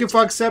for Thank you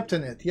for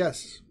accepting it,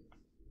 yes.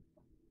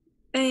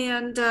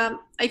 And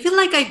I feel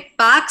like I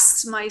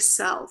boxed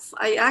myself.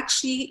 I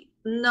actually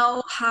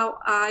know how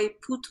I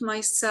put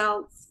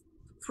myself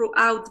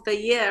throughout the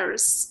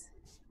years,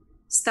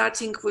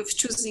 starting with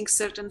choosing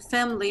certain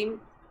family,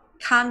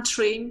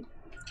 country,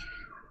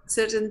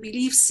 certain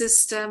belief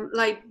system,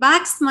 like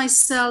boxed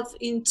myself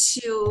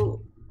into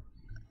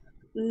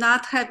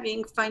not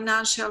having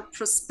financial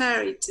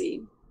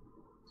prosperity.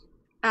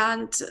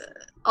 And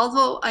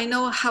although I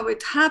know how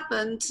it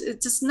happened,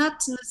 it does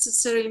not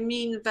necessarily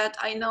mean that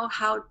I know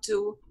how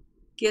to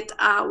get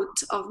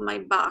out of my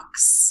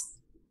box.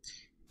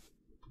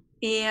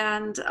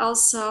 And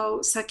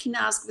also Sakina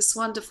asked this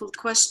wonderful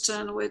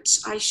question, which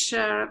I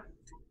share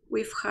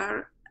with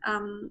her,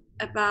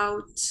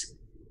 about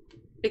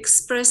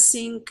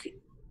expressing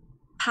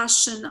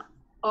passion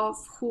of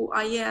who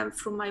I am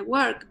through my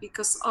work,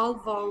 because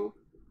although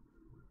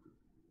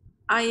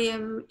I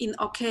am in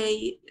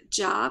okay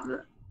job,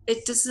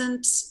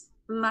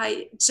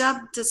 my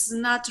job does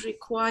not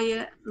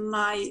require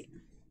my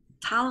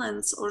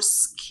talents or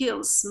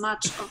skills,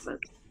 much of it.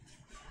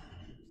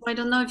 I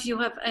don't know if you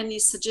have any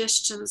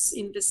suggestions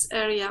in this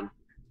area.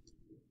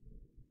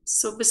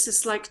 So this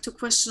is like two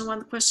questions.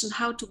 One question,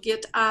 how to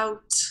get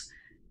out?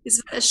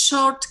 Is there a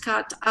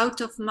shortcut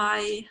out of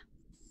my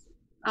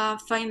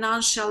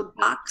financial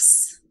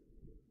box?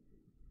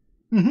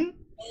 Mm-hmm.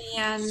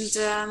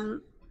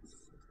 And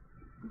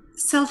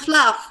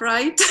self-love,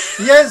 right?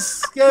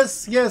 Yes,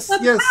 yes, yes,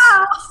 But yes.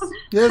 how?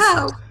 Yes.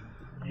 How?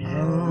 You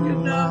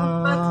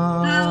know,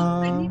 but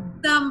now I need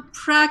some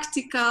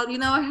practical, you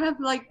know,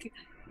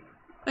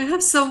 I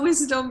have some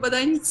wisdom, but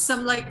I need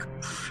some like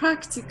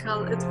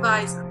practical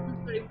advice. I'm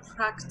not very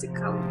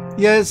practical.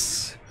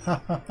 Yes.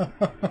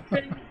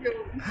 Thank you.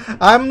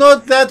 I'm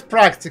not that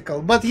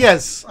practical, but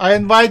yes, I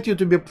invite you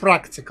to be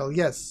practical.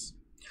 Yes.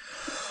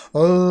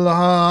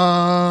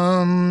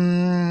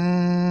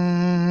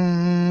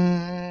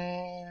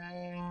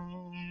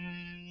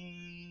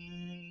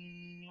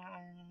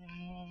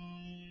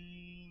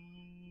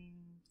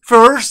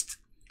 First,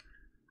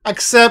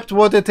 accept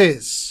what it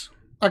is.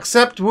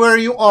 Accept where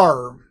you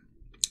are.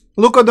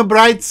 Look on the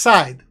bright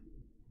side.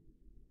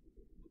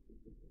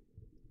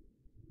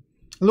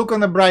 Look on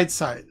the bright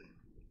side.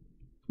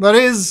 There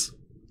is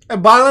a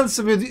balance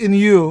within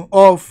you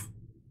of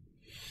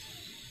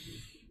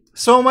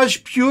so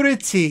much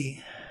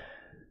purity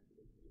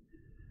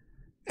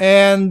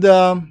and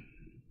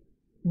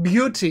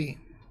beauty,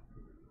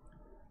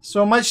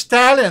 so much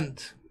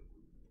talent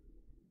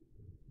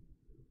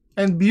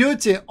and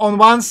beauty on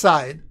one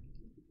side.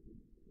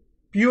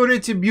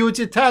 Purity,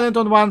 beauty, talent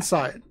on one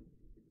side.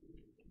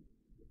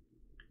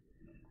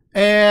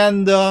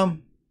 And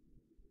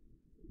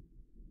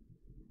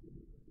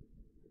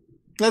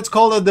let's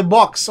call it the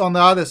box on the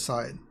other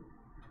side.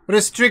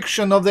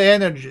 Restriction of the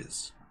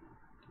energies.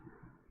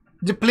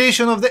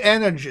 Depletion of the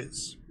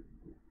energies.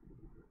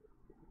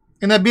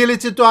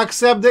 Inability to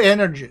accept the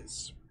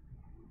energies.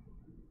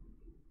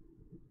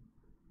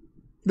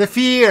 The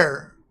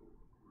fear.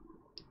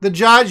 The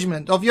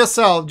judgment of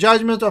yourself,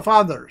 judgment of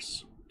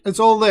others. It's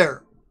all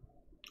there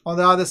on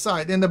the other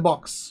side, in the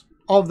box,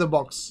 of the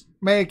box,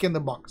 making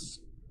the box.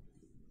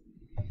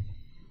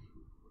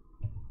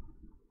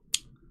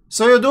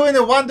 So you're doing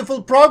a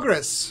wonderful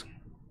progress.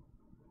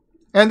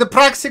 And the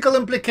practical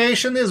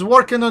implication is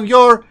working on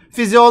your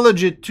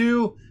physiology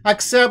to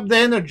accept the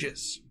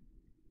energies.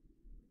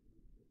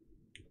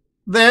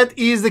 That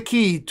is the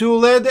key, to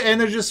let the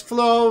energies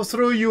flow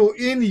through you,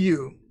 in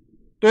you,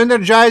 to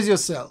energize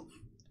yourself.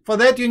 For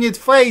that you need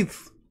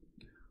faith.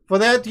 For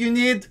that you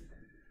need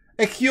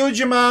a huge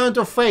amount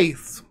of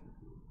faith,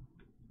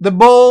 the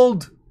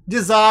bold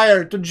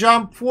desire to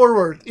jump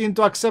forward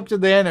into accepting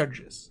the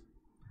energies.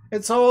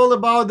 It's all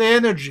about the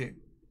energy.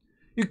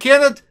 You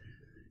cannot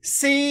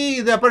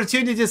see the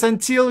opportunities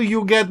until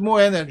you get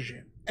more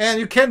energy. And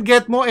you can't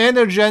get more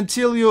energy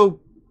until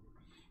you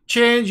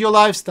change your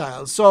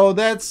lifestyle. So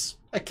that's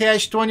a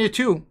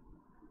catch-22.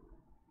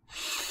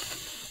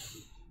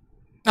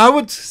 I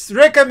would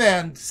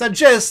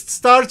suggest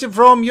starting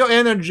from your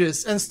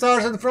energies and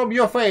starting from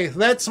your faith.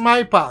 That's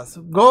my path.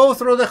 Go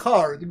through the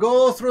heart,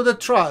 go through the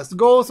trust,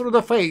 go through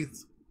the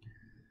faith.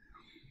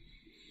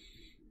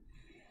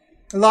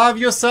 Love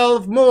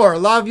yourself more,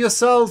 love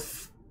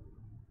yourself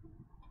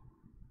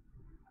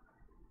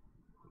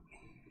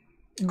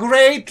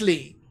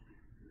greatly,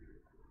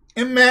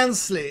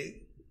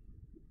 immensely,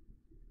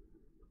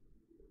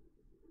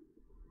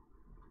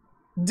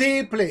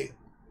 deeply.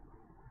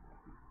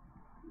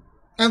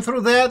 And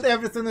through that,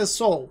 everything is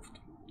solved.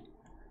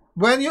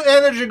 When your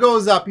energy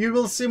goes up, you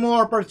will see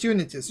more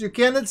opportunities. You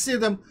cannot see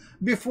them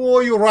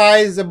before you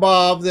rise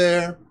above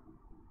the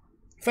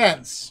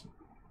fence.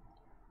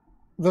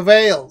 The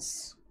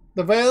veils.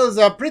 The veils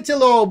are pretty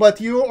low,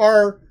 but you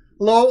are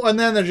low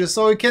on energy,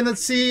 so you cannot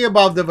see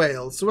above the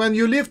veils. When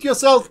you lift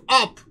yourself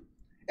up,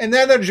 and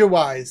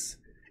energy-wise,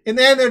 when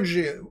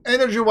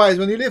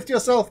you lift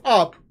yourself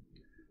up,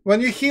 when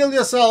you heal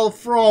yourself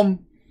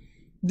from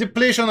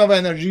depletion of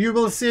energy, you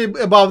will see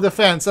above the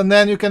fence, and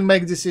then you can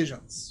make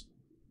decisions.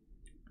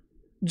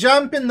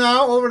 Jumping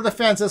now over the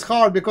fence is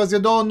hard because you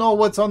don't know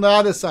what's on the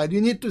other side. You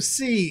need to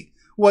see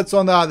what's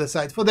on the other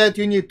side. For that,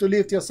 you need to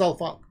lift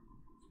yourself up.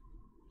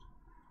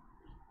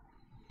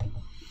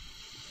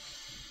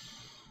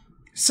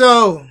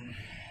 So,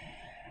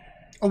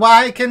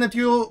 why cannot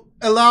you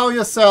allow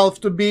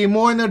yourself to be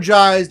more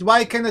energized?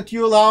 Why cannot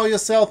you allow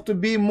yourself to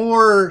be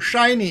more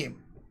shiny?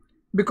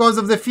 Because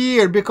of the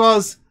fear,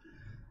 because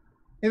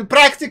In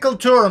practical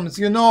terms,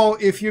 you know,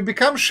 if you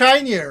become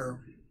shinier,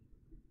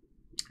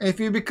 if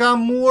you become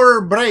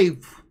more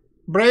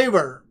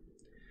braver,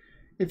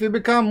 if you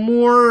become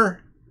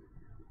more,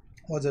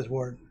 what's that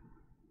word?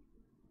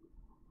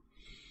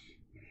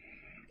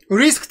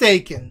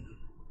 Risk-taking,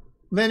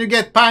 then you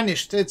get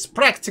punished. It's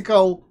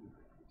practical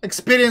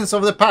experience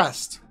of the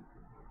past.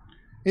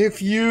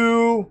 If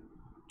you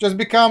just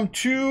become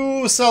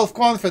too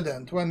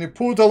self-confident, when you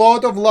put a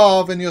lot of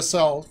love in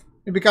yourself,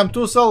 you become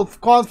too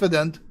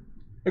self-confident,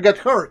 you get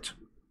hurt.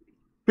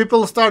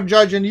 People start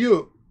judging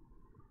you.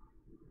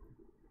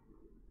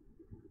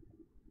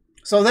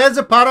 So that's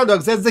the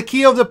paradox. That's the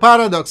key of the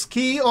paradox,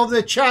 key of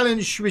the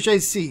challenge which I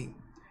see.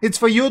 It's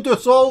for you to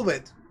solve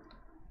it.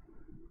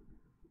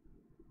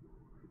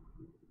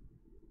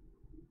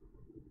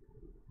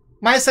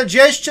 My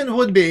suggestion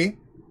would be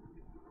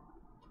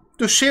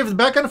to shift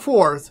back and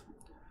forth,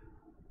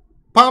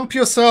 pump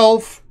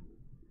yourself,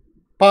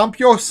 pump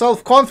your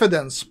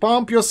self-confidence,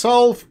 pump your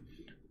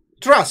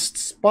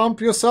self-trust,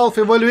 pump your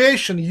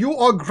self-evaluation. You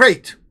are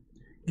great.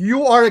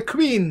 You are a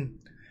queen.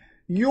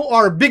 You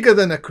are bigger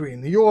than a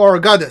queen. You are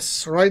a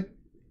goddess, right?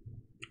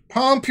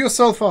 Pump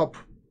yourself up.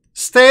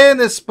 Stay in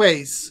this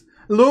space.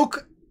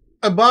 Look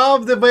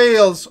above the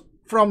veils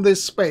from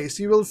this space.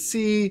 You will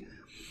see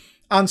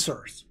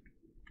answers.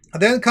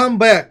 Then come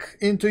back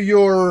into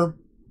your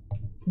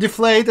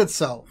deflated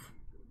self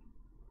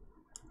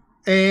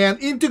and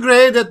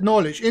integrate that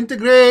knowledge,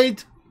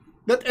 integrate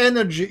that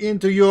energy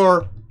into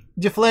your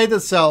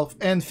deflated self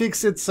and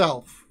fix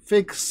itself,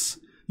 fix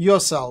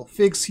yourself,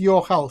 fix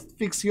your health,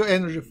 fix your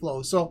energy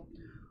flow. So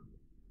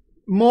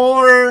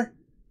more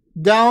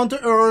down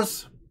to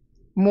earth,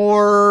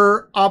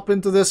 more up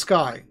into the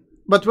sky.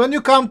 But when you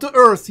come to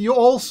earth, you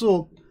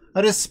also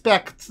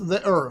respect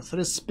the earth,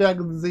 respect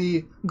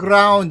the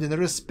grounding,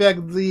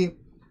 respect the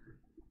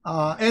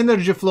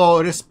energy flow,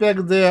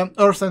 respect the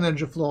earth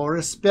energy flow,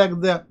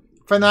 respect the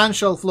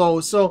financial flow.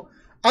 So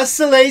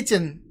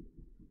oscillating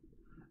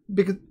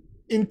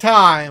in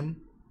time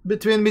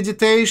between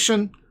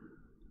meditation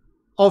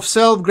of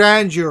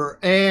self-grandeur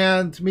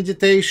and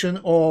meditation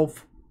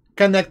of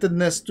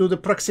connectedness to the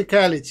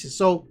practicality.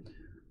 So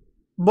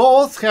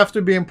both have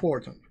to be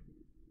important.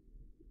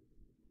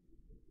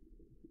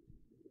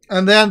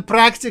 And then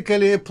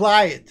practically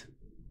apply it.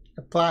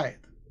 Apply it.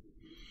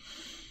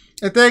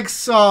 It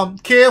takes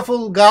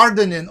careful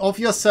gardening of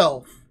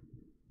yourself,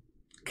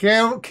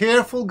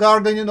 careful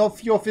gardening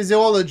of your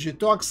physiology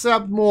to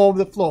accept more of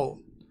the flow,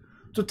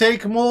 to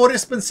take more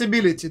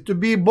responsibility, to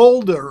be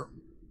bolder,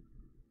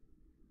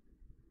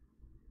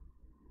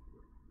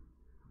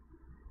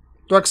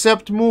 to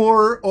accept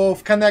more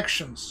of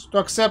connections, to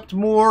accept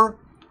more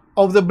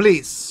of the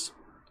bliss,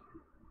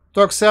 to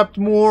accept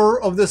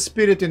more of the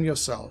spirit in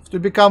yourself, to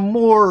become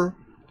more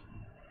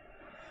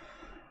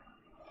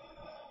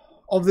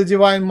of the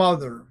Divine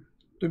Mother,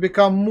 to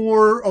become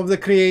more of the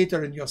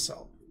Creator in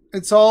yourself.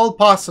 It's all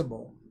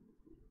possible.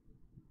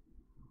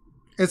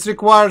 It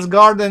requires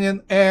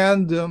gardening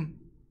and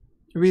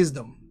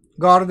wisdom.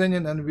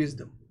 Gardening and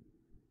wisdom.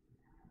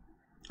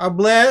 I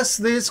bless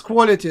these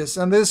qualities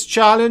and this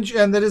challenge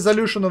and the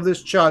resolution of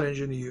this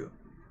challenge in you.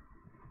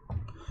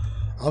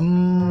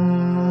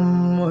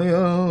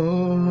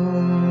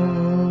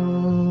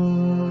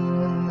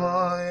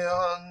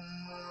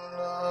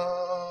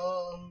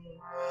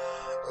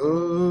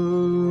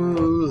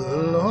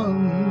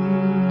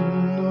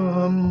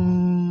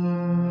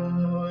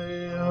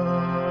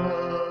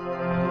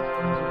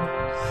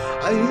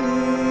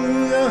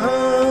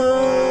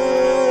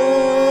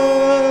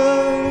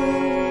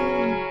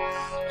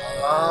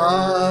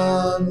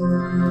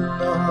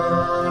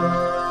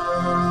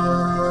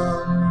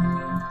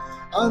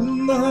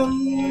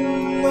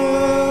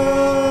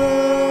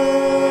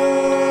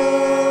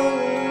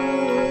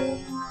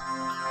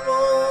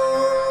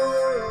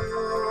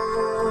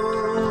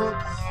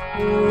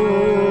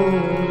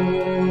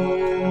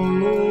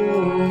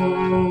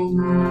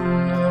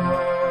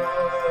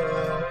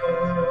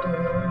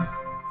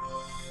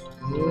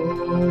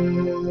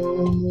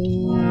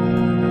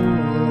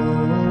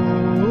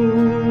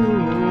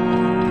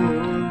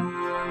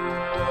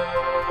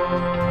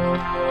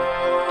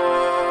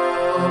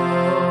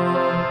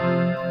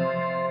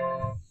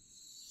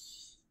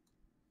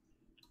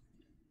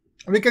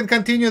 We can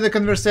continue the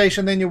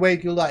conversation any way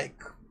you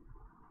like.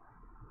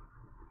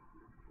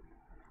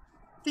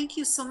 Thank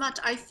you so much.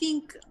 I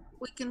think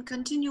we can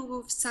continue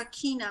with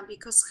Sakina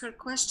because her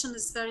question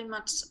is very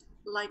much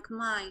like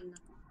mine,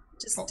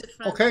 just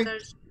different. Okay.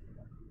 Version.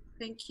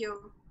 Thank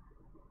you.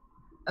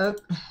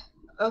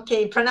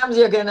 Okay, Pranam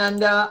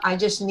Yogananda. I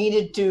just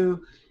needed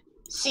to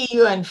see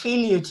you and feel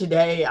you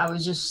today. I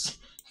was just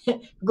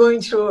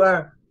going through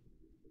a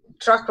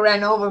truck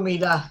ran over me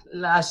the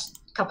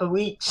last couple of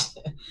weeks.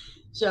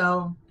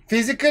 So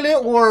physically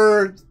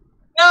or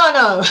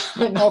no.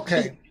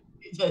 Okay.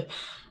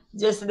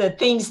 Just the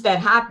things that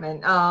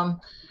happen.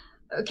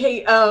 Okay,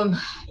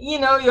 you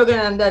know,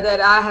 Yogananda,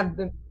 that I have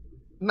been,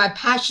 my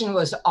passion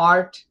was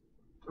art,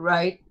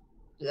 right?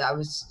 I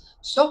was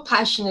so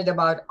passionate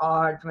about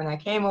art when I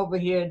came over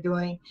here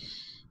doing,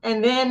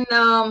 and then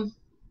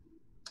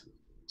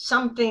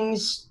some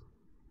things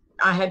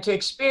I had to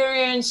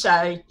experience.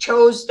 I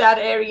chose that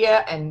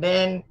area, and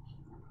then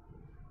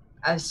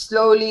I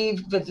slowly,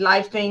 with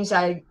life things,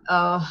 I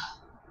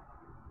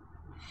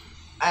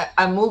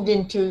moved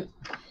into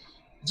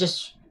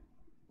just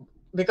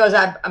because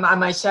I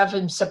myself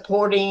am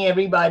supporting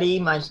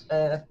everybody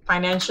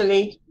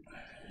financially,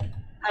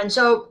 and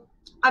so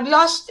I've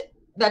lost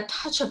that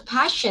touch of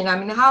passion. I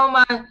mean, how am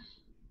I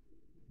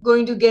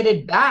going to get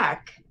it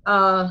back?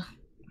 I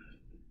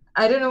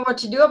don't know what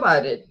to do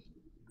about it.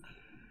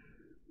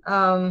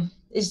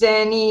 Is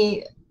there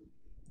any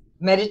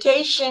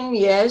meditation?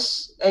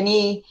 Yes.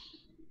 Any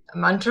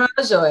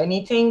mantras or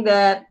anything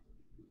that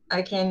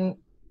I can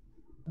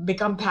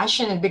become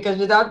passionate? Because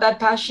without that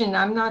passion,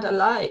 I'm not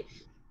alive.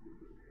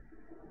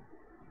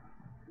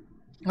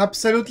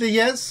 Absolutely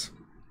yes.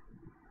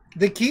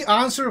 The key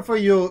answer for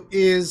you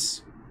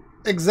is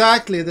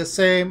exactly the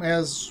same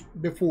as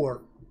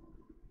before.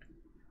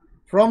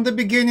 From the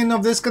beginning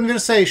of this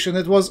conversation,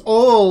 it was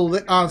all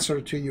the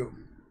answer to you.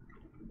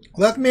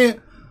 Let me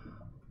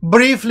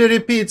briefly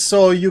repeat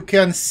so you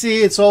can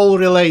see it's all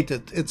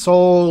related. It's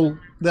all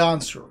the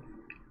answer.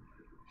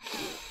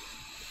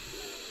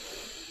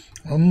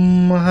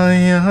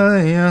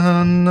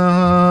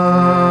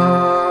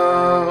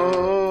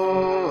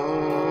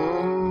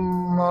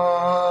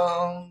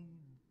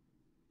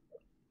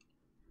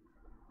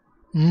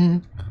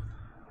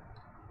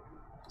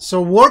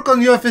 So work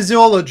on your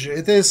physiology.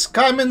 It is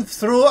coming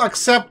through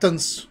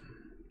acceptance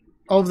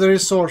of the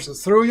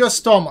resources, through your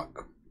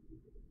stomach.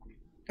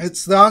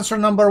 It's the answer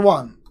number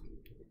one.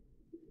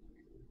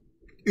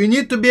 You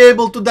need to be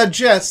able to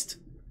digest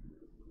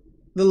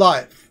the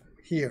life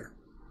here.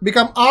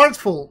 Become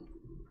artful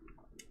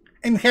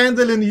in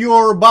handling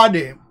your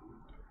body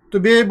to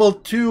be able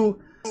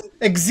to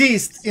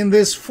exist in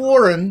this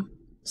foreign,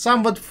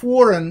 somewhat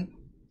foreign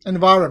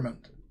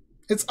environment.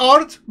 It's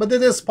art, but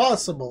it is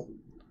possible.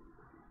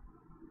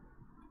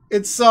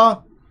 It's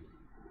a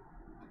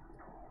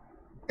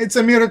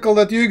miracle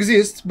that you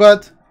exist,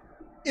 but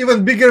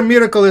even bigger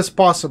miracle is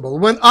possible.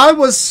 When I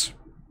was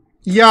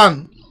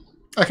young,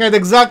 I had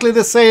exactly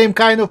the same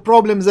kind of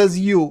problems as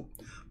you.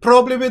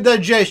 Problem with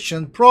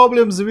digestion,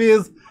 problems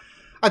with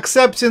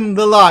accepting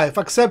the life,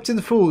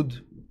 accepting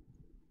food.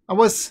 I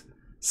was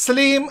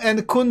slim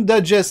and couldn't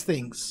digest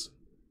things.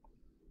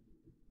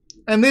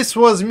 And this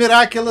was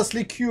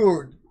miraculously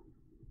cured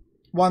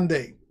one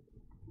day.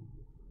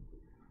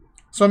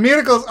 So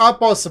miracles are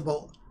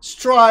possible.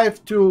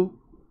 Strive to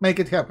make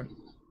it happen.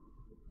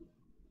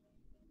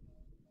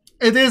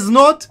 It is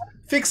not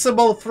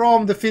fixable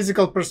from the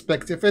physical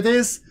perspective. It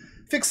is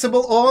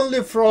fixable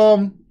only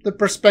from the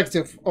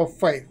perspective of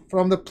faith,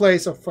 from the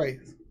place of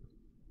faith.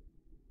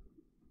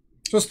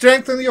 So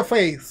strengthen your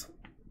faith.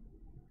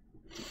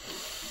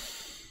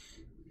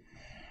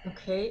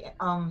 Okay.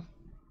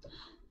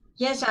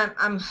 Yes,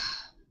 I'm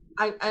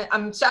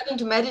starting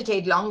to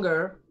meditate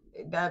longer.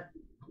 That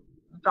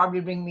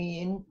probably bring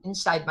me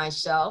inside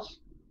myself.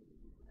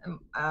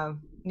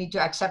 Need to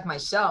accept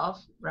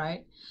myself,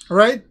 right?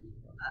 Right.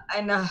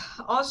 And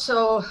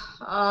also,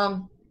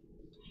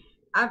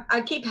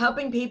 I keep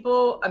helping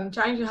people. I'm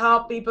trying to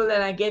help people,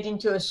 and I get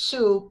into a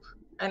soup.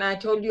 And I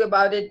told you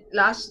about it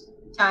last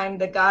time.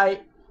 The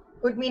guy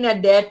put me in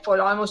a debt for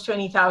almost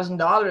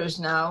 $20,000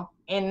 now,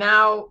 and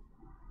now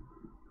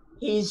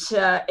he's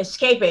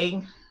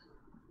escaping,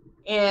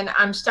 and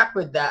I'm stuck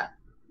with that.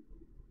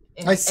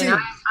 And, I see. And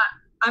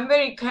I'm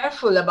very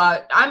careful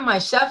about.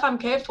 I'm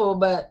careful,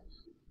 but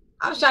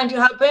I was trying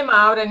to help him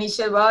out, and he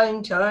said, "Well,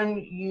 in turn,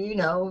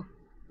 you'll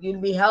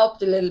be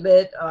helped a little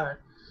bit,"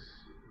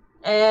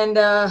 and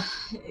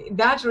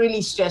that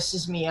really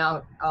stresses me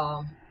out.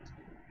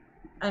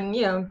 And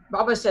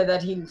Baba said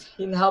that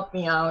he'll help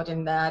me out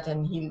in that,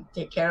 and he'll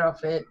take care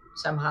of it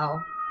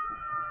somehow.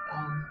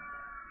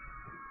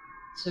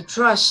 So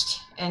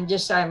trust, and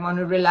just I want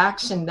to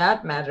relax in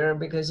that matter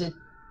because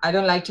I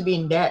don't like to be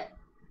in debt.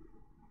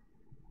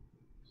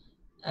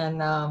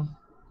 And I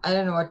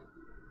don't know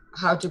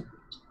how to.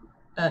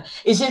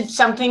 Is it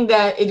something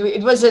that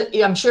it was?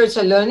 I'm sure it's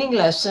a learning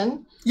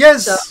lesson.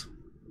 Yes. So,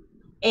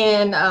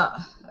 and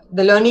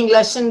the learning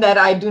lesson that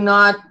I do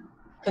not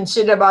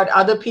consider about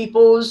other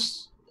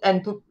people's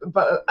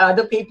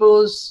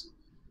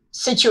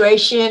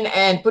situation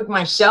and put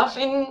myself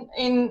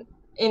in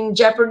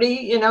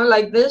jeopardy,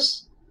 like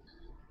this,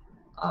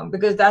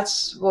 because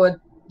that's what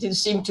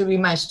seemed to be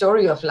my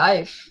story of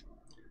life.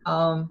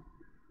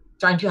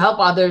 Trying to help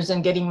others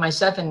and getting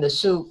myself in the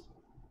soup.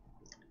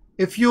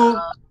 If you,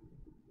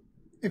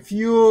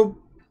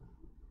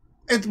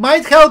 it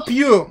might help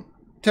you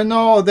to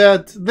know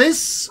that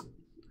this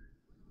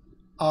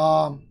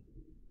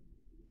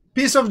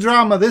piece of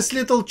drama, this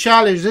little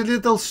challenge, this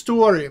little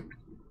story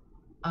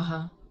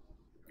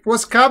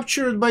was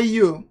captured by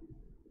you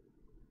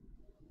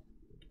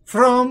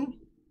from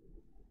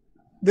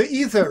the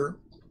ether,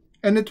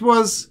 and it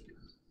was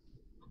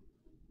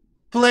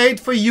played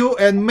for you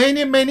and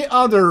many, many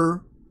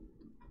other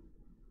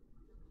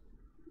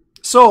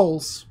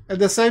souls at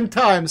the same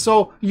time.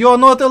 So you're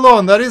not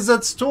alone. There is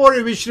that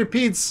story which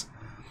repeats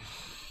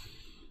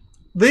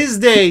these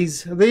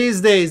days,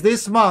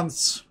 these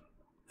months,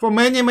 for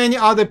many, many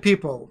other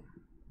people.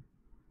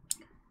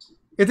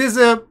 It is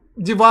a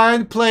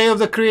divine play of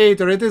the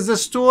Creator. It is a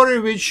story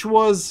which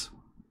was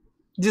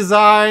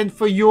designed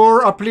for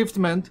your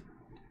upliftment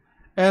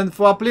and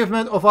for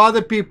upliftment of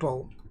other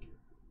people.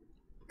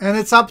 And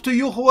it's up to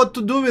you what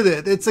to do with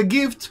it. It's a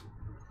gift.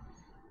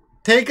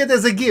 Take it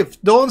as a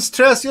gift. Don't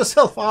stress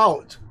yourself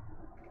out.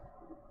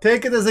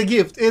 Take it as a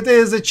gift. It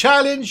is a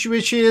challenge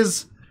which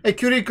is a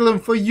curriculum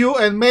for you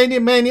and many,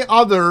 many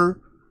other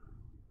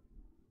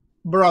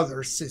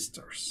brothers,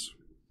 sisters.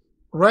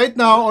 Right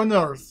now on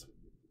Earth.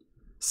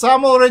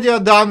 Some already are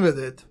done with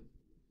it.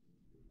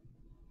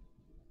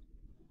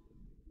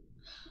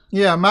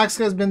 Yeah, Max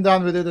has been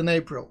done with it in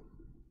April.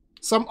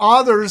 Some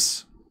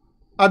others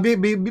are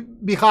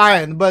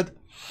behind, but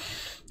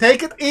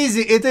take it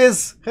easy. It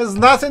has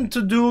nothing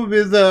to do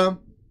with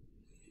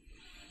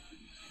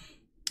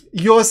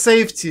your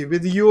safety,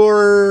 with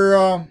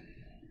your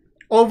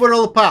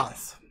overall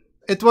path.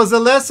 It was a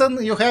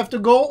lesson you have to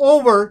go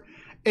over,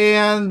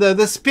 and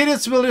the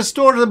spirits will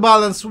restore the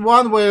balance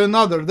one way or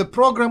another. The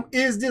program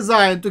is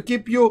designed to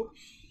keep you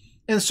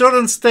in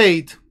certain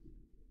state.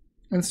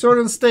 In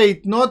certain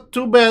state, not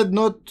too bad,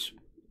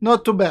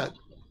 not too bad.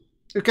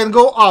 You can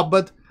go up,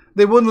 but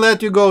they wouldn't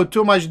let you go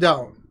too much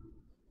down.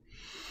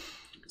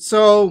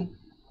 So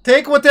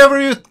take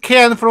whatever you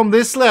can from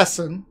this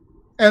lesson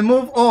and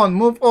move on,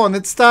 move on.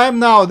 It's time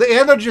now. The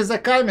energies are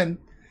coming.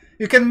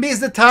 You can miss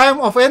the time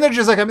of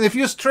energies are coming. If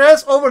you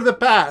stress over the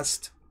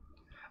past,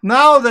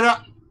 now there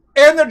are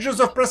energies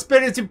of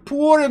prosperity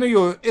pouring into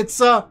you.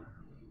 It's a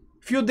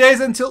few days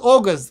until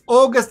August.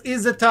 August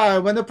is the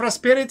time when the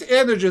prosperity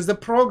energies, the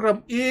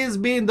program is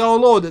being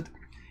downloaded.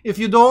 If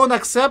you don't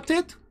accept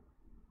it,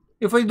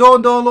 if you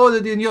don't download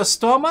it in your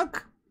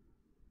stomach,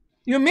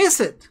 you miss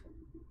it.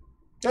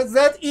 That's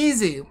that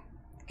easy.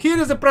 Here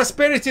is the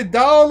prosperity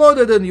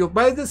downloaded in you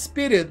by the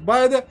spirit,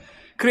 by the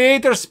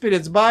creator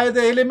spirits, by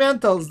the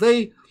elementals.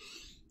 They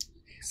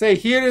say,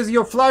 here is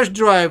your flash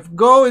drive.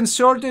 Go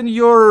insert in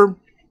your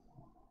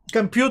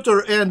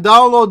computer and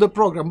download the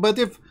program. But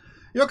if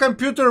your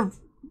computer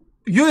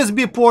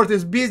USB port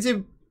is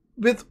busy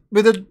with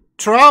the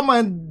trauma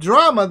and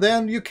drama,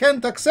 then you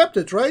can't accept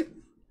it, right?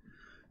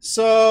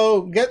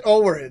 So get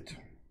over it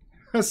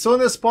as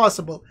soon as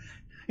possible.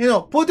 You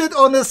know, put it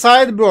on the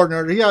side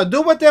burner. Yeah,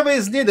 do whatever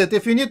is needed.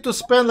 If you need to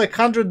spend like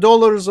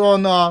 $100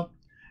 on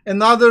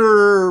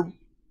another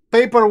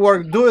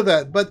paperwork, do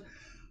that. But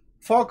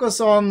focus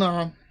on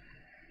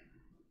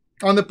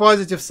the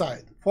positive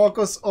side.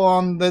 Focus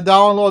on the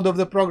download of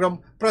the program.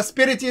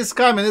 Prosperity is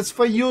coming. It's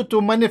for you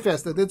to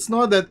manifest it. It's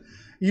not that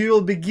you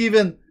will be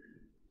given.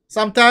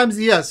 Sometimes,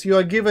 yes, you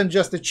are given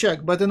just a check.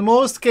 But in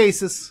most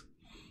cases,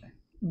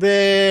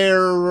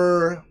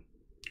 their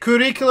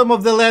curriculum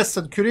of the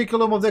lesson,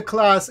 curriculum of the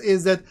class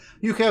is that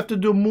you have to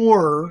do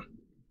more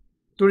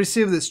to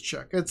receive this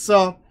check. It's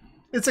a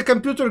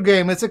computer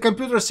game. It's a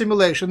computer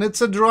simulation.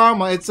 It's a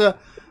drama. It's a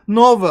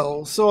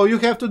novel. So you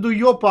have to do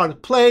your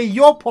part. Play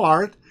your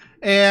part.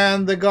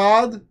 And the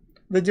God,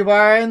 the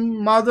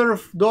divine mother,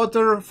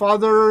 daughter,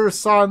 father,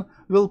 son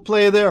will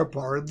play their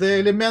part. The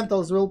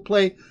elementals will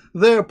play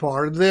their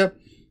part. The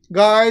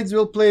guides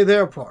will play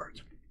their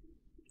part.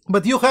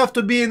 But you have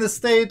to be in a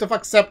state of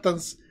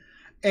acceptance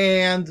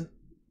and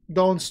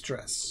don't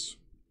stress.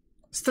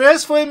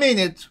 Stress for a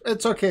minute,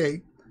 it's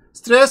okay.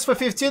 Stress for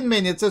 15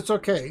 minutes, it's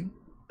okay.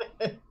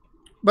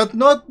 But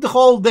not the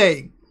whole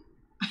day.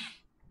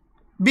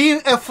 Be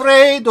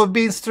afraid of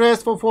being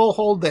stressed for a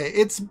whole day.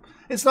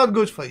 It's not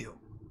good for you.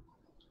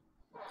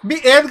 Be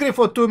angry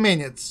for 2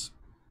 minutes.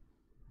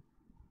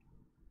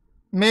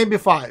 Maybe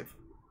 5.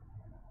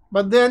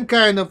 But then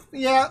kind of,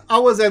 yeah, I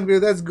was angry,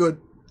 that's good.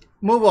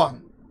 Move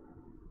on.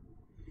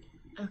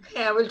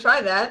 Okay, I will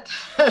try that.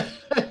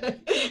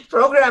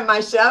 Program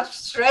myself,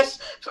 stress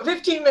for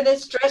 15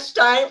 minutes, stress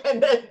time,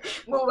 and then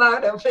move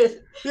out of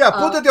it. Yeah,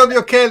 put it on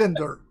your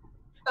calendar.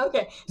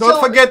 Okay.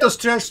 Don't forget to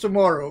stress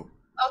tomorrow.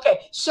 Okay,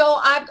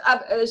 so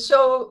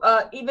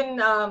even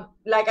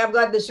like I've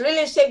got this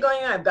real estate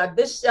going on, I've got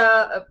this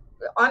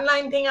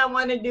online thing I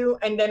want to do,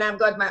 and then I've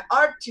got my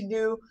art to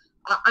do.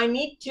 I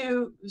need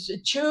to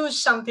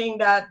choose something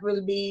that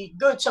will be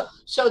good.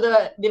 So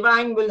the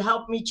divine will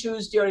help me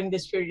choose during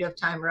this period of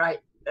time, right?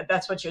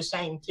 That's what you're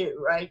saying too,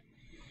 right?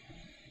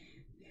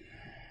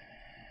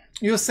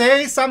 You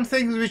say some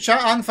things which are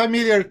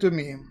unfamiliar to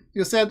me.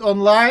 You said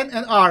online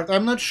and art.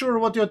 I'm not sure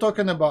what you're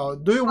talking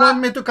about. Do you want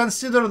me to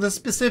consider the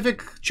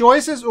specific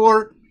choices,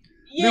 or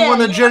do you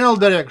want a general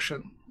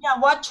direction? Yeah,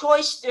 what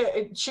choice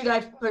should I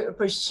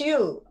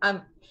pursue?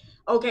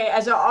 Okay,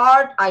 as an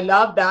art, I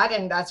love that,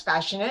 and that's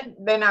passionate.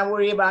 Then I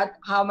worry about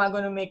how am I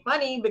going to make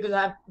money because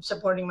I'm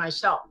supporting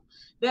myself.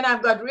 Then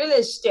I've got real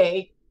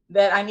estate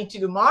that I need to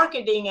do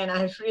marketing, and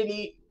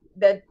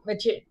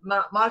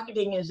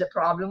marketing is a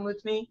problem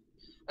with me.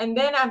 And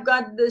then I've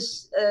got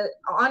this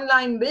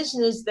online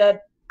business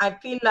that I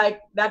feel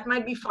like that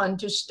might be fun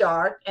to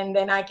start, and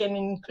then I can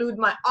include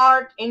my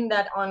art in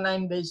that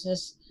online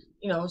business,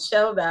 you know,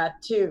 sell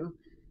that too.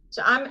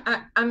 So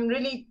I'm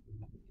really,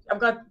 I've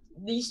got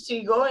these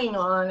three going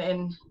on,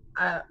 and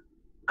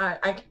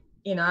I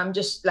you know, I'm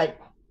just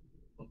like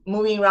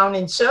moving around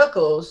in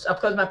circles. Of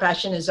course, my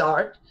passion is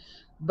art,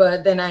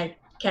 but then I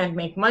can't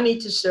make money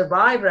to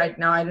survive right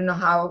now. I don't know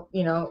how,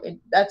 you know,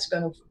 that's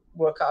going to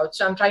work out.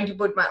 So I'm trying to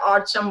put my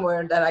art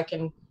somewhere that I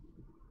can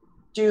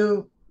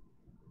do,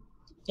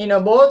 you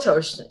know, both,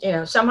 or, you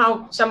know,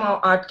 somehow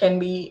art can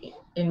be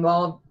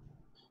involved.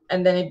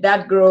 And then if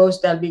that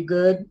grows, that'll be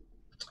good.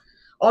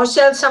 Or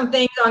sell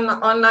something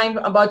online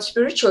about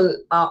spiritual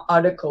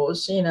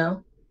articles, you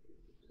know.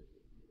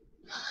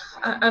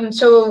 I'm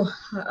so,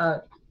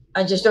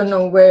 I just don't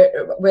know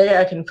where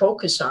I can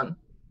focus on.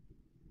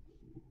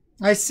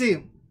 I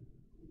see.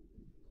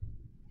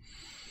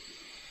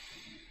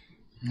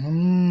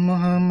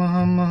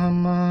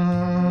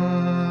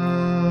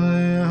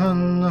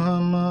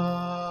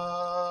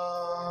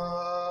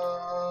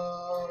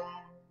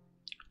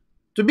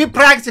 To be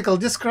practical,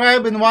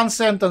 describe in one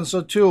sentence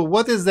or two,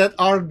 what is that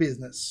art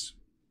business?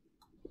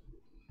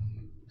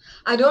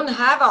 I don't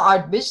have an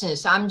art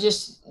business. I'm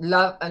just you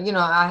know,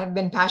 I have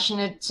been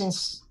passionate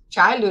since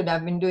childhood.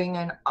 I've been doing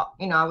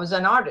you know, I was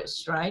an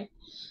artist, right?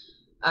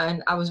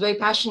 And I was very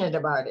passionate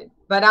about it,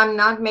 but I'm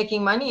not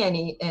making money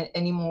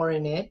anymore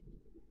in it,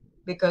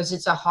 because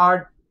it's a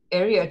hard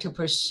area to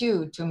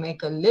pursue to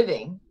make a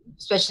living,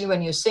 especially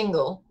when you're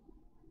single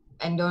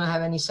and don't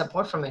have any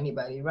support from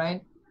anybody,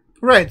 right?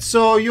 Right.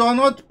 So you are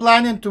not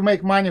planning to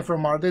make money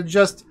from art. It's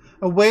just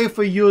a way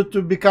for you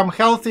to become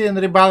healthy and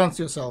rebalance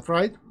yourself,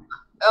 right?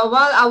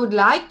 Well, I would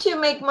like to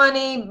make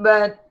money,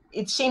 but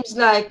it seems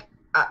like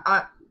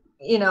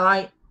you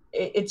know,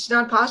 it's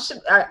not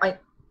possible.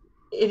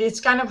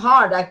 It's kind of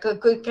hard. I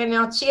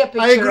cannot see a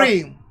picture. I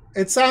agree.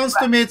 It sounds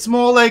to me it's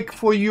more like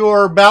for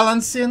your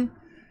balancing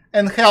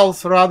and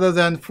health rather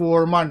than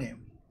for money.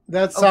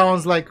 That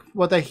sounds like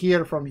what I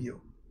hear from you.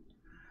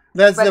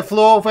 That's the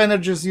flow of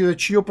energies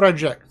that you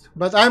project.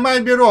 But I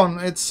might be wrong.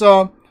 It's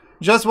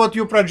just what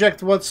you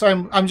project.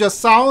 I'm just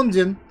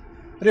sounding,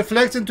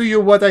 reflecting to you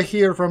what I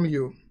hear from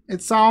you.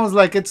 It sounds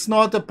like it's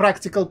not a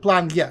practical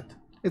plan yet.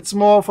 It's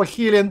more for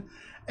healing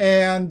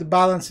and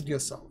balancing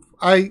yourself.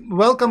 I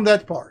welcome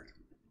that part.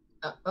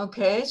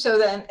 Okay, so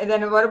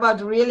then what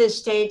about real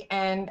estate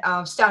and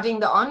starting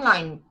the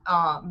online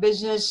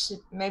business?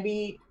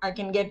 Maybe I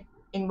can get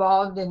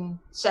involved in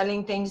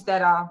selling things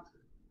that are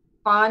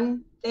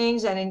fun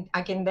things, and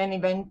I can then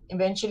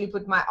eventually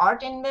put my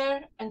art in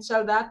there and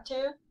sell that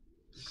too.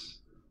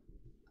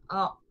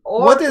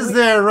 What is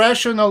the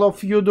rationale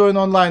of you doing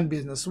online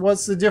business?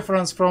 What's the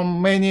difference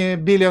from many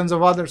billions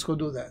of others who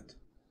do that?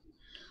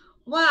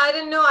 Well, I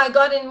don't know. I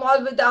got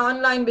involved with the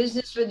online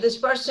business with this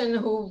person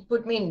who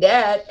put me in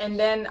debt. And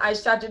then I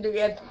started to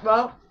get,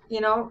 well,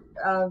 you know,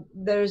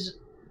 there's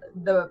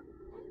the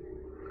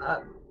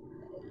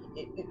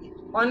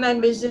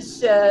online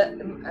business,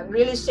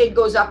 real estate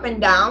goes up and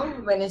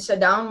down. When it's a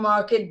down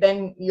market,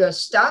 then you're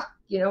stuck,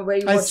 you know, where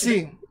you I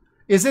see.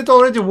 Is it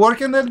already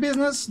working, that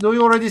business? Do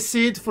you already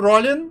see it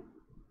rolling?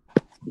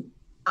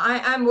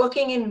 I'm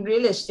working in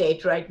real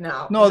estate right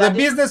now. No, the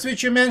business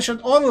which you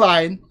mentioned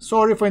online,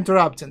 sorry for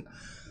interrupting.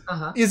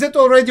 Is it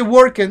already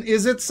working?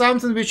 Is it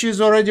something which is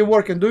already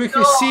working? Do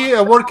you see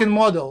a working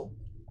model?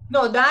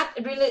 No, that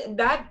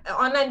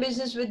online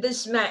business with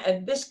this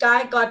man, this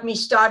guy got me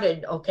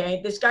started.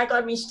 Okay, this guy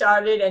got me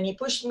started, and he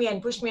pushed me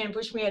and pushed me and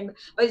pushed me.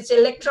 But it's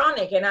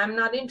electronic, and I'm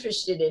not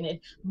interested in it.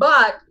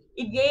 But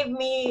it gave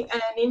me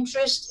an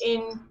interest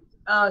in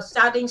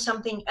starting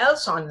something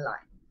else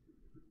online.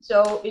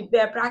 So if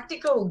there are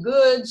practical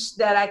goods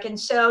that I can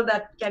sell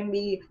that can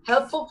be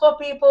helpful for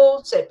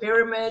people, say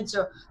pyramids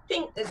or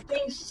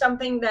things,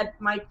 something that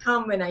might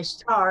come when I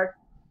start,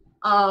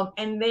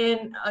 and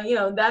then you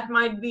know, that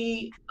might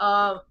be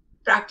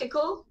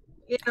practical.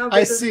 You know,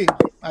 I see.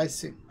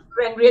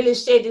 When real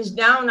estate is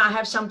down, I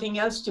have something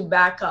else to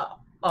back up.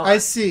 I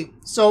see.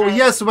 So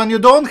yes, when you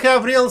don't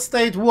have real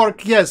estate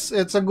work, yes,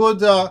 it's a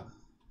good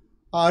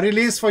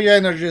release for your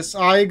energies.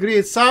 I agree.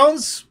 It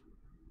sounds,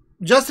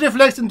 just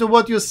reflecting to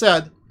what you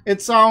said,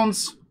 it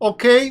sounds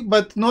okay,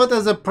 but not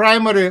as a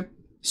primary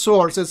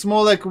source. It's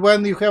more like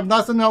when you have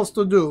nothing else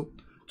to do,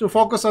 to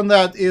focus on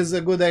that is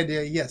a good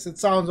idea. Yes, it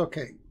sounds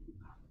okay.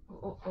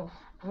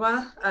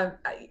 Well,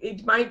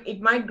 it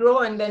might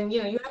grow, and then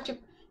you know, you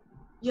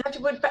have to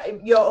put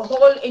your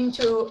whole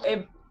into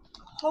a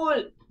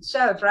whole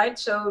self, right?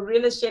 So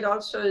real estate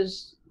also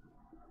is.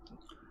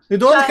 You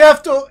don't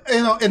have to,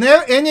 you know, in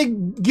any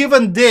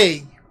given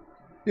day,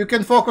 you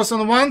can focus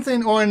on one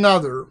thing or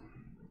another.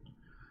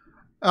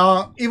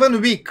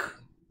 Even week.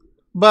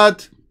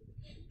 But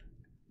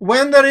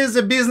when there is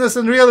a business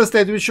in real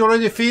estate which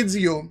already feeds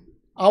you,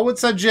 I would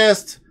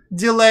suggest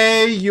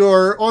delay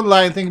your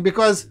online thing,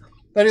 because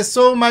there is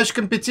so much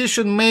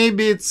competition.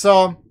 Maybe it's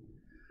the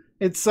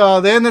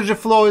energy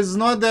flow is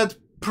not that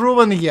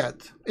proven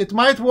yet. It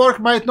might work,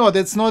 might not.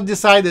 It's not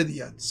decided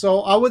yet.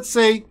 So I would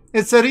say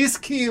it's a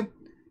risky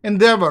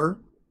endeavor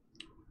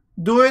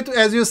Do it,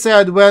 as you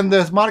said, when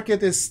the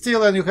market is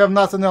still and you have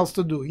nothing else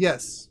to do.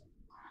 Yes.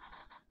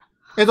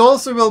 It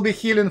also will be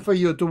healing for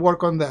you to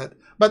work on that,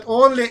 but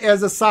only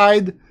as a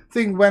side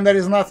thing when there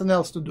is nothing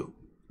else to do.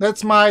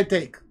 That's my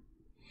take.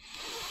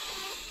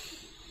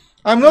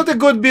 I'm not a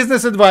good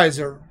business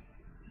advisor,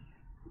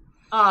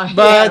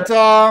 but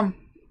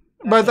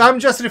I'm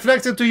just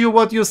reflecting to you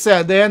what you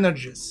said, the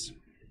energies.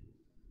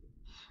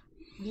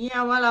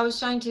 Yeah, well, I was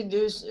trying to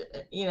do,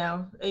 you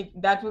know,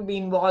 that would be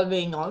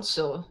involving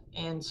also,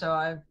 and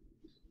so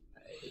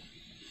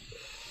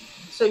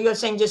so you're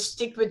saying just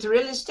stick with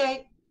real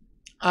estate?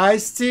 I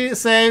still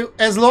say,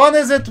 as long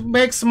as it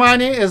makes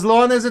money, as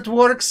long as it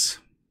works,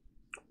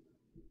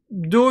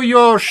 do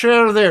your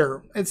share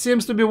there. It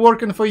seems to be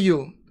working for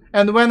you.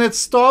 And when it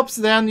stops,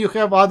 then you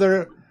have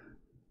other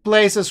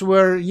places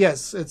where,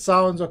 yes, it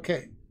sounds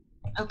okay.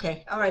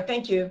 Okay. All right.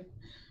 Thank you.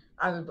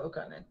 I will work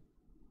on it.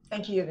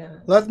 Thank you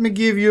again. Let me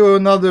give you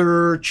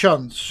another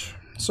chance.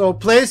 So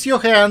place your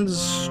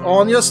hands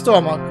on your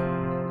stomach.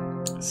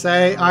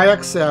 Say, I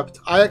accept,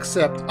 I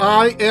accept.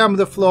 I am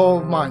the flow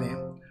of money.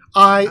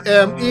 I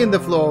am in the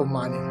flow of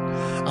money.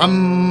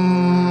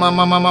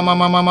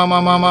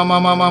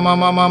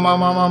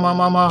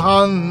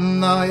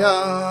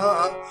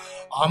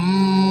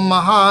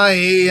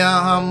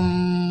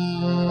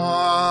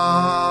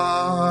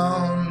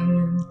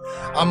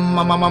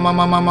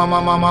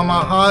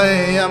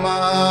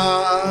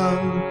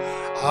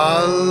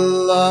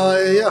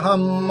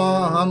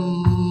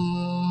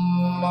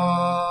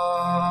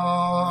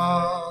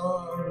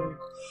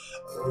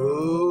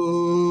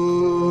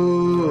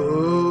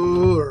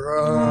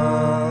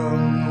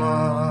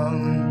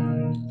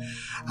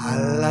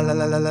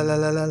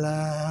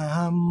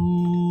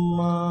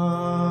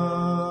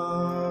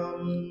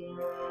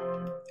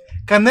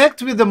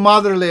 Connect with the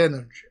motherly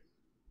energy.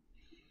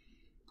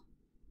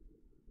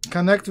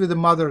 Connect with the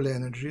motherly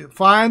energy.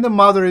 Find the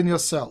mother in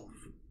yourself.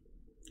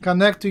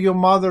 Connect to your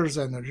mother's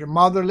energy,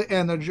 motherly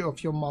energy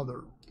of your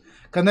mother.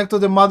 Connect to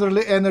the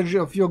motherly energy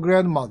of your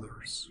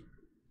grandmothers.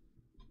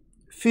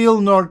 Feel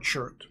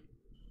nurtured.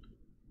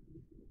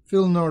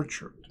 Feel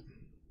nurtured.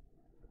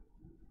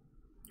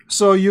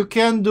 So you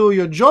can do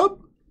your job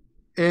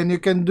and you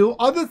can do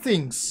other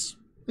things,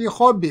 your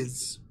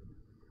hobbies.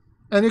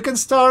 And you can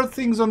start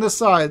things on the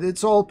side.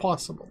 It's all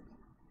possible.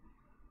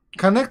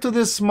 Connect to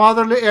these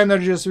motherly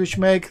energies which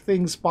make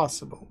things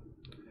possible.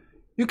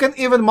 You can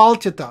even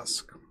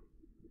multitask.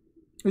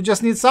 You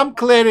just need some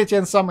clarity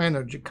and some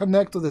energy.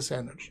 Connect to this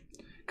energy.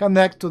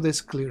 Connect to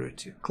this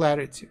clarity.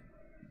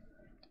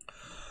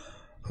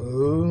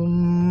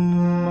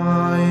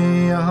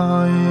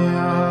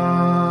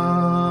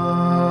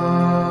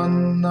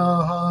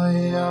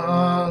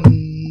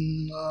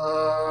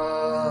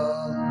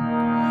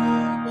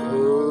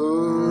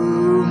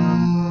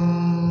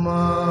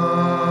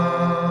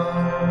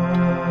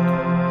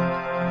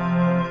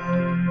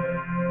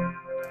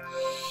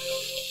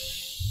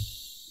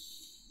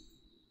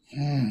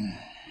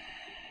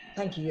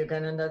 Thank you,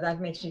 Yogananda. That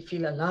makes me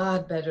feel a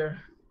lot better.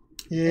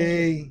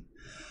 Yay.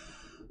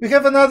 We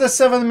have another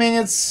 7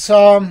 minutes.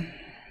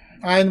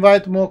 I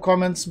invite more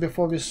comments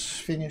before we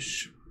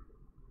finish.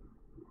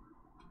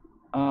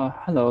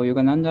 Hello,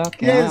 Yogananda.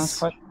 Can I ask a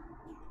question?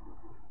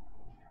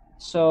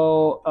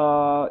 So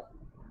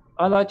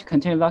I'd like to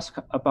continue to ask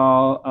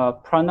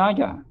about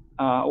pranaya.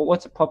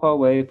 What's the proper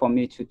way for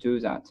me to do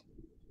that?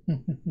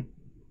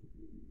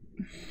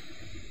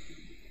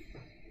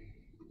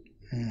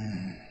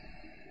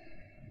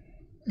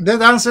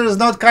 That answer is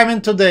not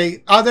coming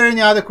today. Are there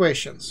any other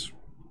questions?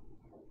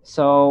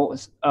 So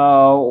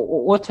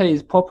what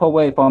is proper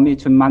way for me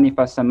to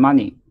manifest some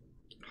money?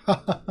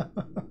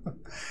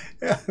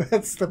 Yeah,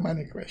 that's the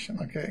money question.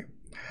 Okay.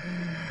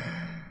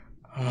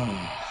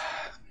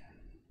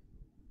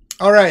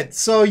 All right.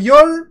 So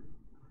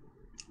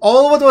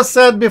all what was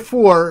said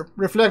before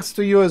reflects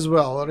to you as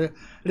well,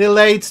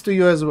 relates to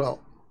you as well.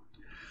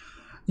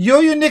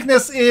 Your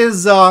uniqueness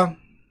is that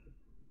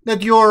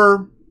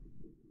you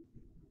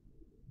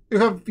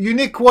have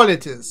unique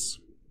qualities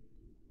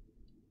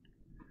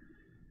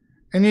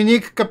and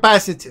unique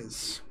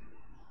capacities,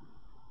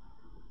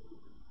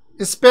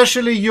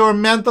 especially your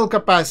mental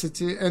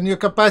capacity and your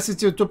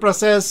capacity to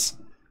process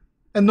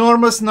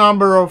enormous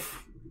number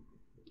of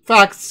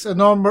facts,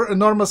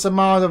 enormous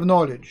amount of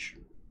knowledge.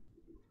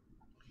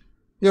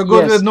 You're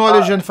good with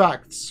knowledge and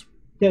facts.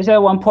 There's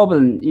one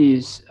problem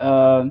is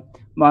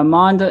my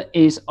mind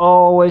is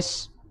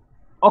always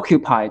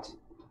occupied.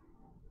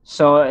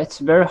 So it's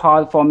very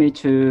hard for me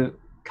to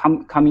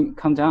come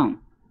down.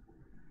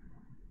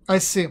 I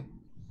see.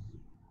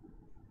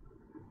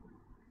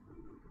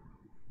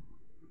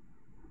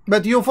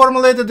 But you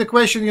formulated the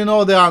question, you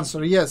know the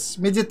answer. Yes,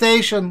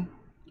 meditation,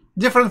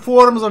 different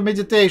forms of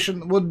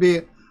meditation would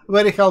be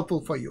very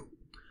helpful for you.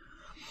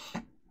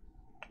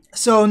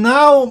 So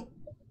now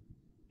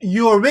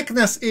your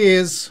weakness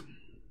is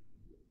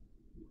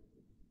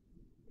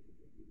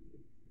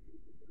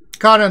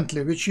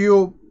currently, which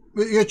your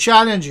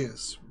challenge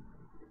is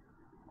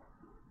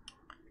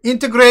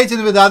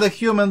integrating with other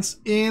humans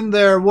in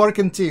their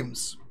working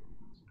teams.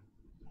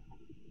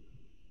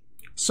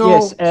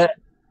 So yes,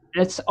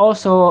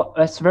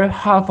 it's very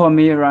hard for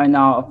me right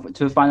now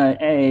to find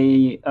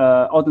a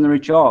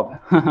ordinary job.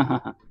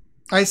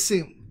 I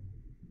see.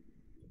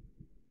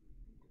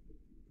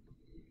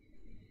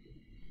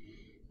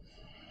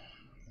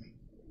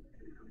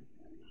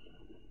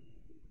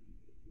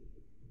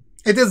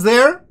 It is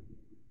there.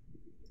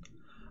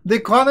 The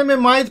economy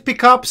might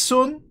pick up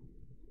soon.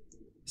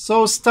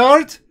 So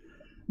start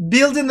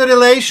building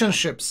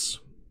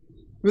relationships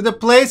with the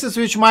places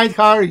which might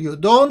hire you.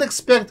 Don't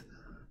expect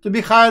to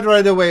be hired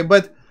right away,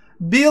 but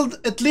build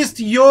at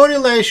least your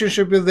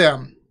relationship with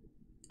them.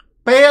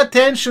 Pay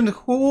attention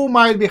who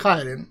might be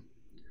hiring.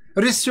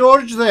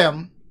 Research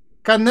them.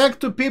 Connect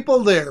to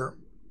people there.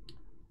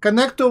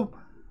 Connect to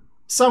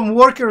some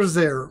workers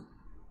there.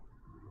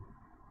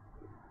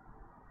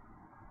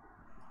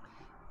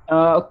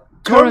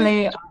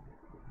 Currently,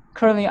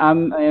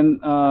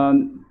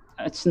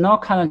 it's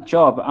not kind of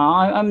job.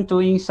 I'm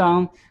doing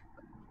some.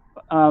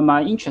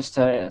 My interest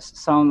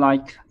sound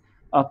like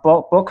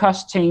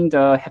broadcasting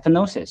the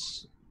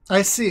hypnosis.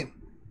 I see.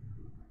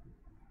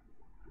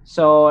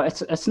 So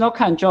it's not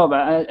kind of job.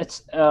 I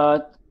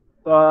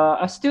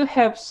still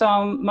have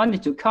some money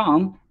to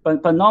come,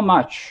 but not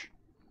much.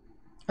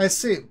 I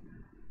see.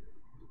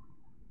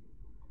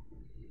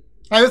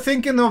 Are you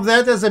thinking of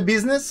that as a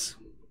business?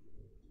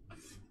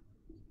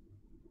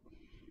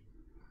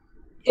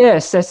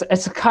 Yes,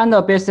 it's a kind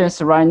of business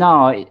right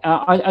now.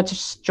 I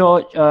just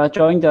joined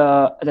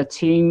the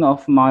team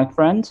of my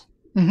friend.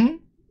 Mm-hmm.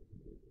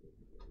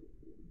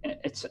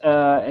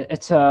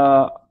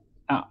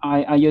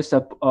 I use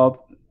a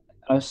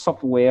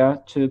software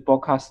to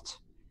broadcast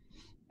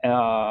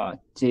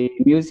the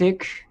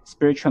music,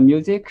 spiritual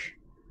music,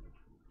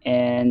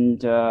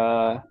 and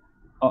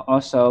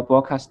also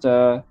broadcast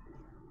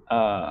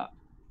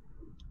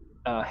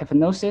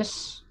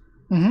hypnosis.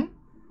 Mm-hmm.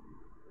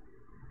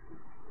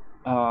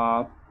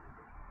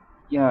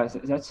 Yeah,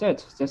 that's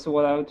it. That's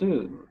what I'll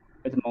do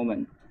at the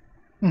moment.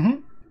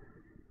 Mm-hmm.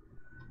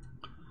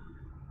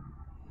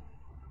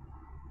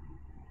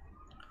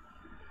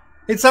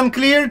 It's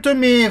unclear to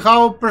me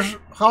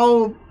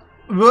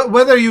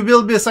whether you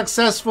will be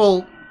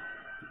successful.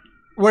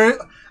 Where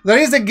there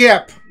is a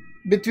gap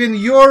between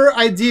your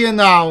idea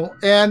now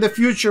and the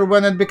future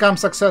when it becomes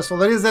successful.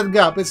 There is that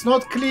gap. It's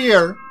not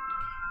clear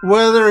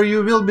whether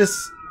you will be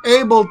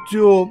able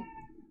to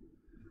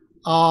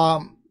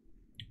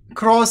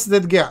cross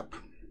that gap.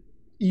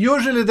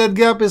 Usually that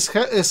gap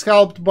is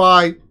helped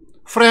by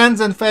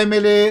friends and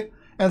family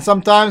and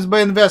sometimes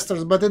by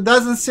investors, but it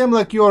doesn't seem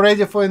like you're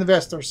ready for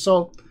investors.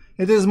 So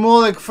it is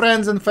more like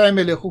friends and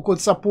family who could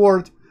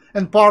support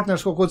and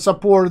partners who could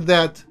support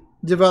that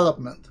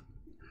development.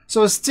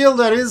 So still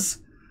there is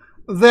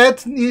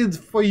that need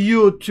for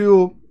you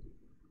to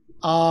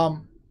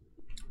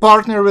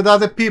partner with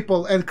other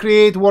people and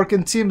create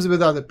working teams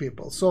with other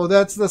people. So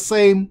that's the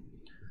same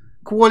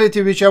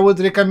quality which I would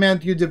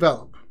recommend you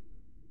develop.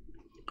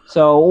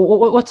 So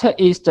what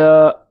is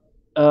the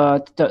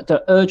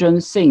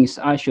urgent things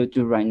I should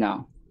do right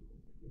now?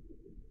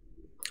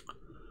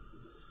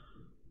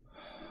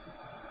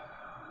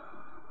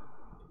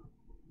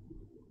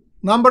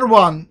 Number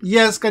one,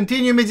 yes,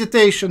 continue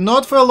meditation,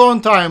 not for a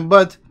long time,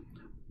 but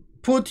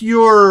put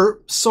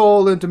your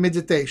soul into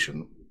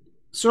meditation.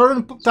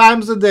 Certain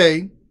times a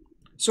day,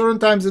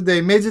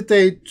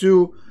 meditate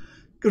to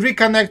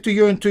reconnect to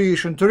your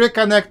intuition, to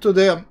reconnect to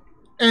the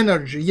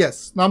energy.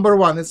 Yes, number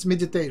one, it's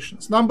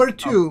meditations. Number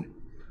two,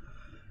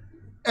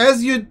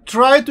 as you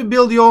try to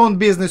build your own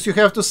business, you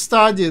have to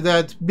study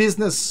that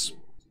business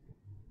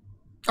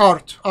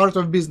art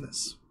of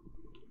business.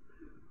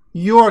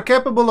 You are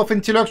capable of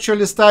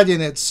intellectually studying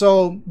it,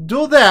 so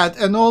do that,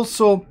 and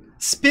also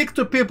speak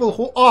to people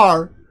who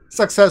are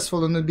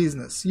successful in the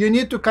business. You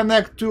need to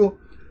connect to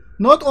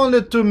not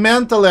only to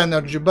mental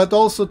energy, but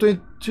also to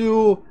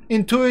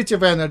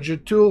intuitive energy,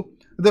 to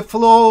the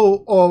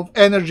flow of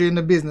energy in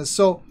the business.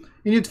 So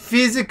you need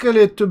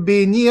physically to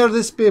be near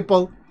these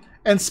people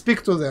and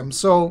speak to them.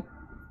 So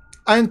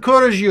I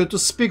encourage you to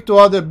speak to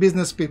other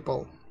business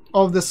people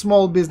of the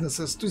small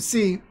businesses to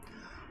see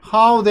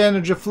how the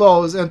energy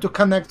flows and to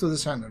connect to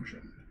this energy.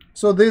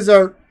 So these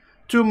are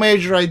two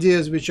major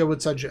ideas which I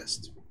would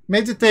suggest: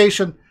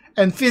 meditation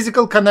and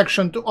physical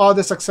connection to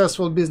other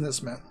successful business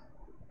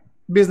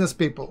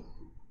people.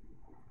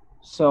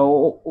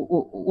 So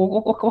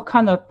what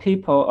kind of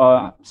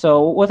people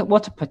so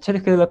what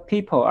particular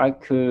people I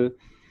could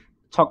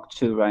talk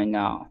to right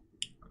now?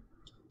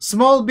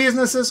 Small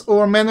businesses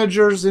or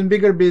managers in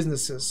bigger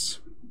businesses.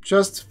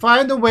 Just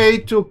find a way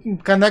to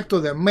connect to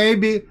them.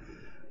 Maybe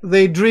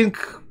they drink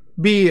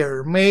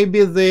beer,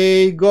 maybe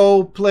they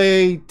go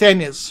play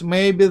tennis,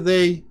 maybe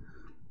they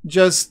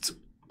just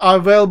are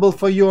available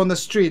for you on the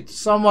street.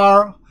 Some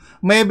are,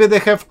 maybe they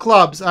have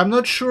clubs. I'm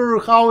not sure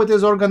how it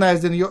is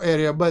organized in your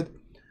area, but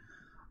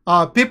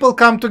people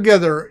come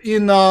together.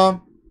 In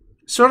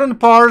certain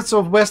parts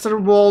of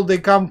Western world, they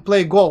come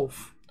play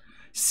golf.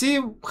 See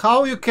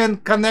how you can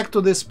connect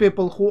to these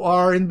people who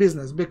are in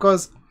business,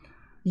 because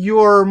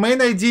your main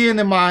idea in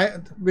the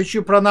mind, which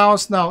you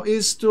pronounce now,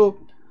 is to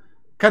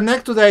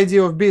connect to the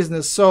idea of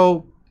business.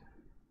 So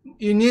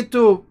you need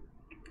to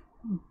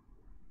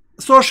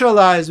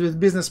socialize with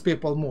business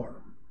people more.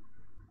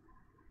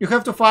 You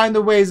have to find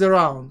the ways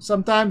around.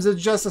 Sometimes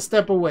it's just a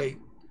step away,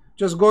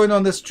 just going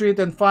on the street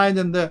and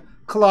finding the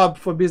club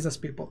for business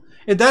people.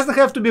 It doesn't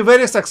have to be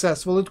very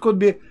successful. It could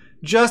be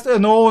just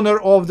an owner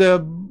of the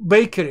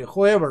bakery,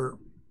 whoever.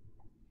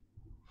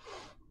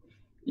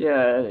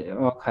 Yeah,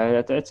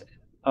 okay. That's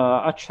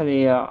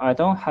actually I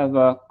don't have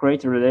a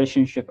great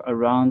relationship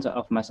around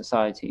of my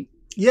society.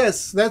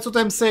 Yes, that's what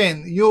I'm saying.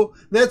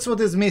 That's what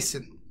is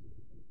missing.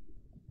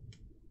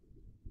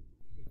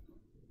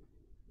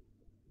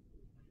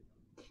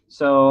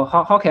 So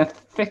how can I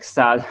fix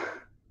that?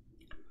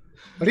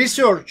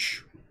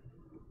 Research.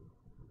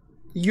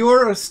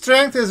 Your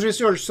strength is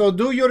research. So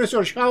do your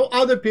research. How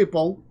other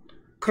people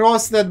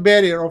cross that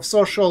barrier of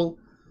social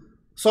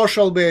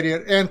barrier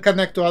and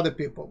connect to other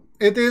people.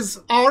 It is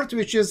art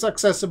which is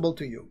accessible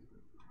to you.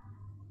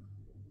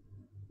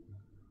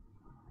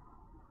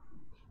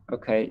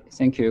 Okay,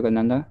 thank you,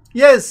 Yogananda.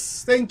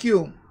 Yes, thank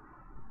you.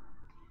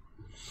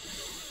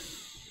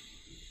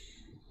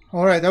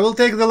 All right, I will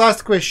take the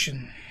last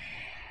question.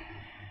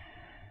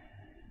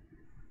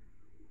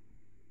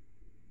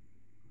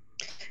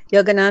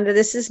 Yogananda,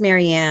 this is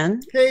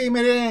Marianne. Hey,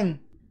 Marianne.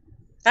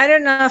 I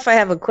don't know if I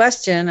have a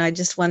question. I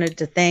just wanted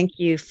to thank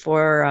you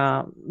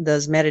for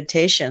those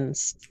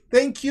meditations.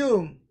 Thank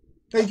you.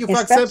 Thank you for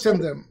accepting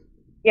them.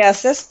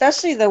 Yes,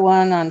 especially the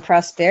one on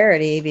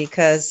prosperity,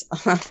 because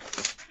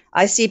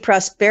I see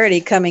prosperity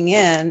coming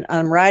in.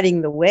 I'm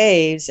riding the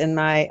waves, and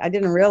I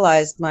didn't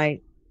realize my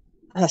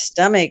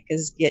stomach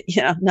is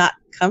not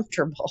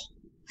comfortable.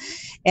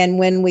 And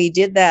when we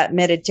did that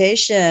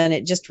meditation,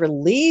 it just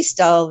released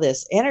all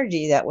this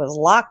energy that was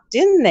locked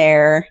in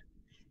there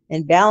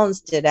and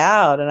balanced it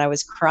out. And I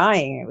was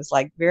crying. It was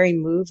like very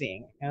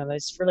moving. And I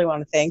just really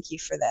want to thank you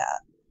for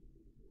that.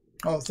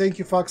 Oh, thank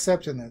you for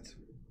accepting it.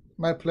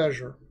 My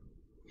pleasure.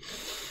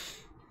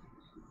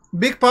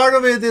 Big part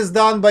of it is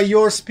done by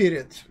your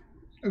spirit.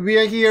 We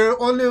are here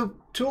only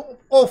to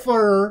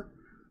offer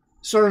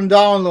certain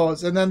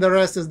downloads, and then the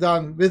rest is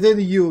done within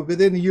you,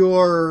 within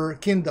your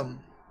kingdom.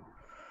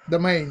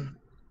 Domain.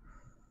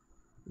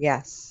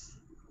 Yes.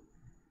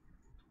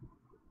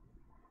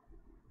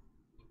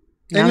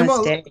 Any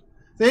more?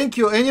 Thank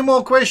you. Any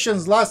more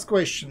questions? Last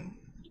question.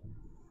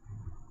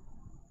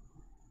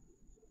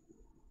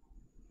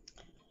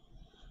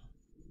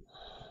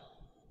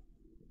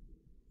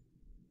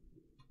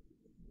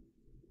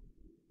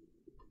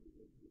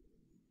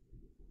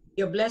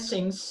 Your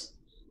blessings.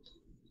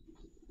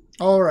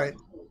 All right.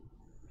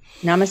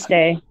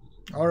 Namaste.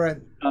 All right.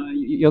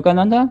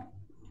 Yogananda?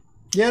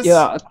 Yes.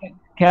 Yeah.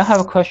 Can I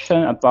have a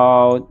question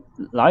about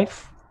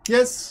life?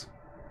 Yes.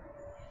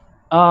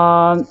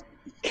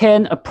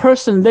 Can a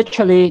person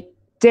literally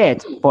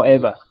dead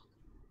forever?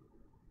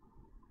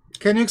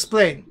 Can you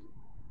explain?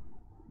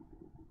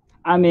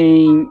 I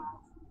mean,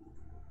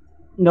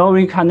 no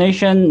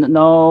reincarnation,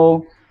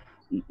 no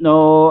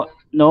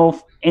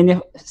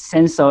any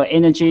sense of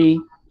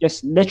energy,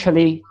 just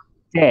literally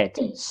dead,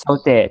 so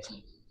dead.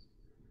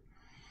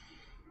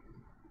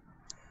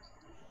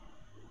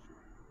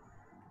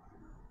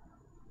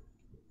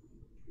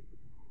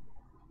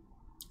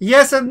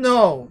 Yes and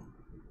no.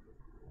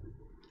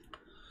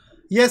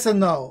 Yes and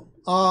no.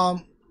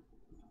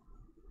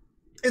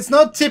 It's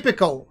not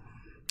typical.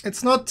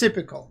 It's not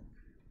typical.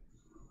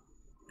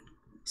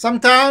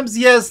 Sometimes,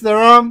 yes, there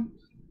are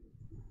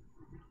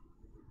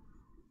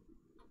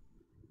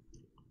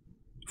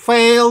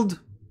failed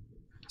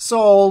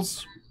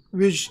souls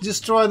which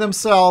destroy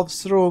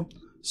themselves through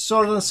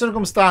certain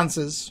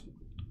circumstances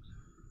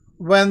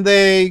when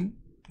they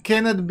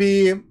cannot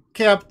be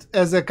kept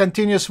as a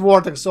continuous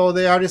vortex, so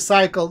they are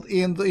recycled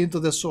into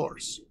the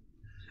source.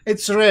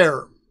 It's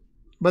rare,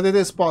 but it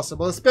is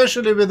possible,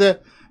 especially with the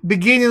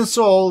beginning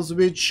souls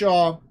which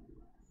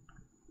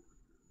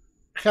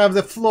have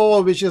the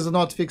flow which is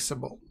not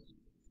fixable.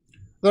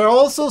 There are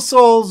also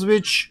souls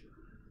which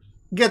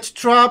get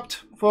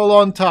trapped for a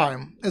long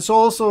time. It's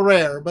also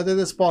rare, but it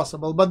is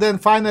possible. But then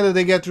finally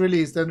they get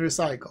released and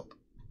recycled.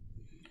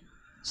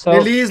 So,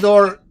 released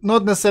or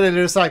not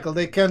necessarily recycled,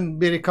 they can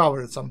be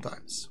recovered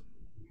sometimes.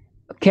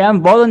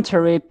 Can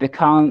voluntary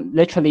become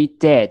literally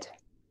dead?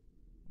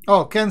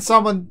 Oh, can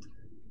someone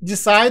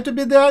decide to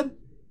be dead?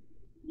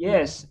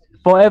 Yes,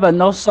 forever,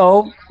 no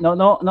soul,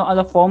 no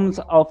other forms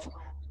of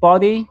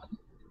body,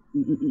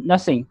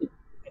 nothing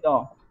at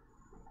all.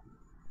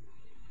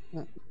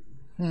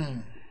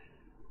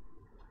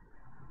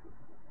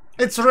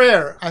 It's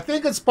rare. I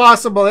think it's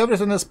possible.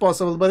 Everything is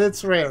possible, but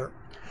it's rare.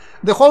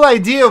 The whole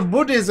idea of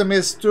Buddhism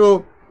is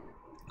to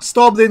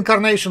stop the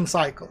incarnation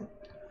cycle.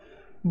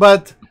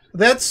 But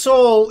that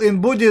soul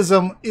in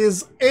Buddhism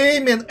is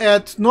aiming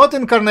at not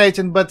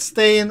incarnating, but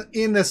staying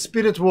in the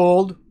spirit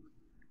world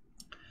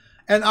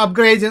and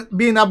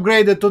being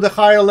upgraded to the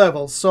higher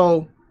levels.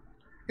 So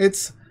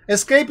it's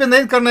escaping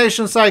the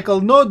incarnation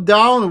cycle, not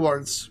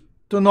downwards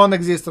to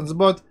non-existence,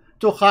 but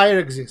to higher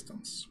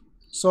existence.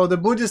 So the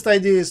Buddhist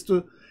idea is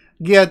to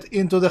get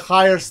into the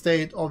higher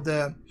state of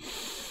the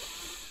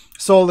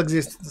soul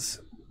existence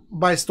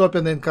by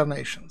stopping the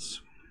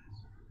incarnations.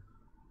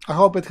 I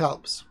hope it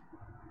helps.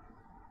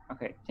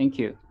 Okay, thank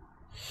you.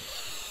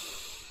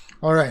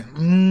 All right.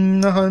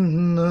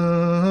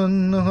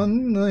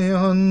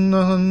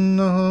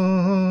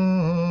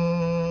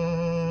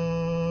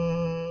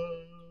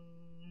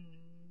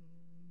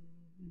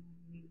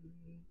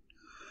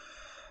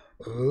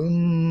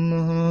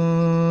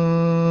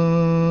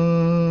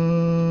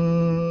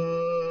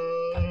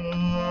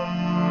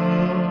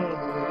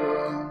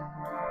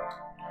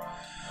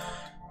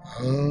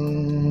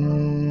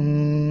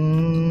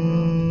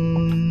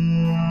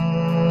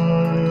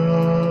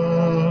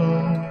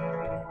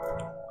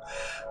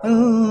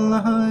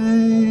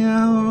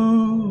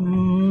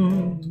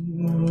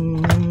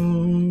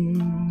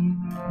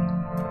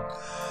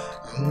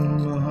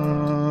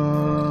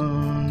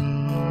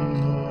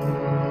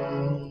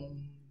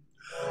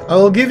 I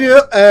will give you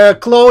a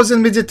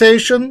closing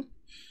meditation.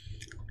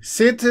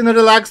 Sit in a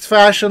relaxed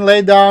fashion,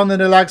 lay down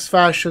in a relaxed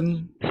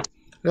fashion,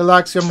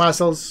 relax your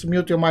muscles,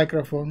 mute your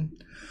microphone.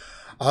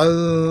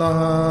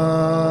 Allah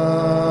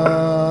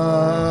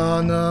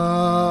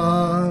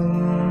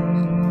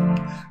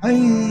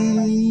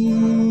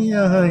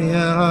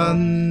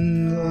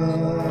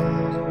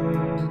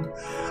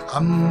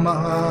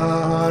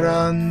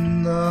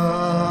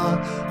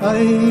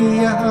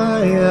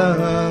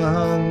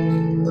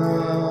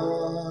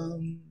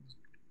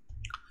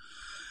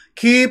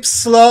Keep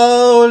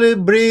slowly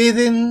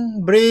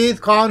breathing,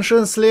 breathe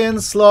consciously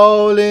and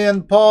slowly,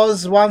 and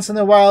pause once in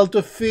a while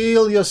to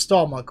feel your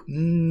stomach.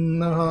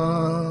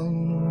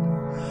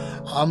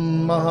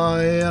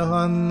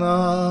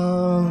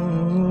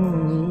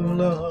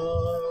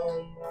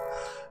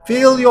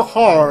 Feel your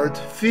heart,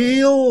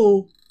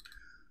 feel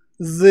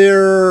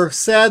the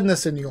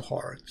sadness in your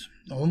heart.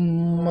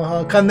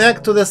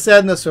 Connect to the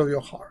sadness of your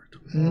heart.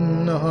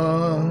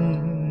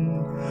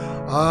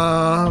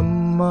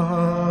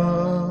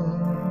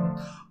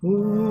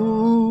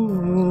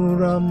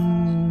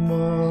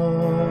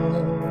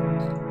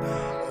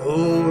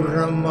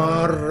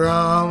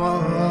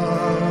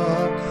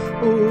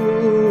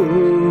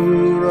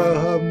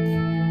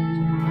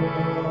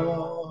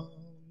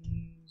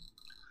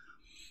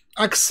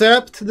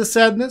 Accept the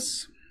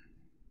sadness.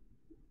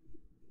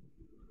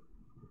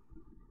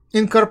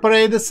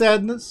 Incorporate the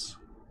sadness.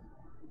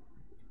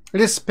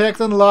 Respect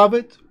and love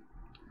it.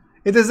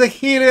 It is a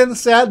healing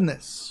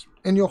sadness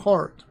in your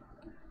heart.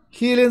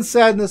 Healing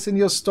sadness in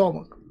your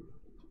stomach.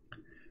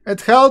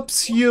 It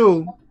helps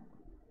you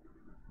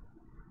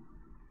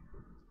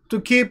to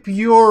keep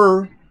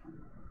your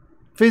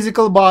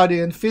physical body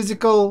and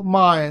physical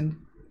mind,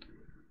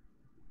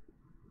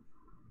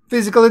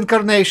 physical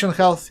incarnation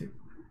healthy.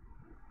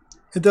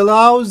 It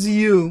allows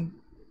you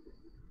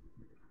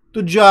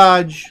to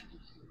judge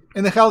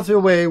in a healthy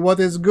way what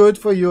is good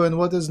for you and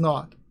what is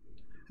not.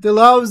 It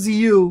allows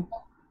you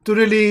to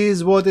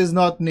release what is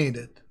not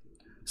needed.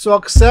 So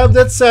accept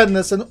that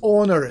sadness and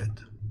honor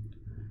it.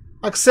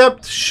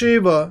 Accept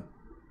Shiva,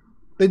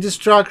 the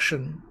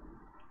destruction,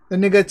 the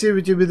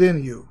negativity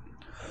within you.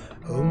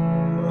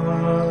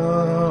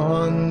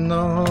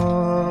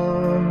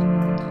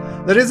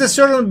 There is a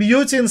certain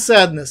beauty in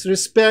sadness.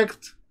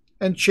 Respect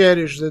and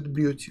cherish that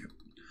beauty.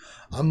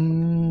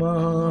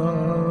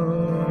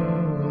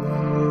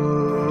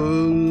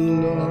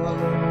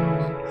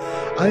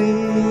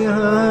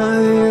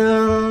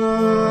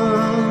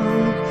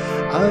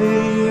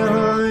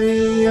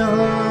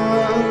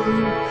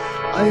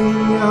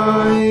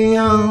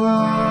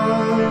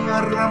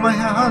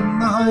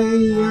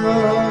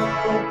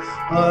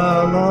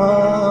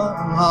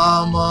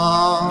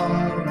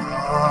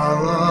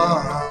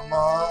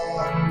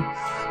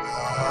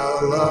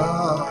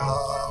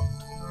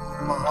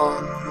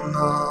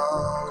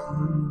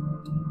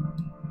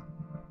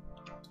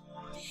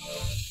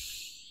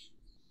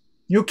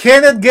 You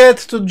cannot get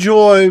to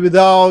joy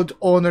without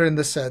honoring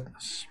the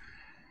sadness.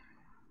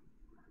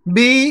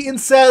 Be in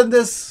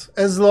sadness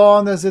as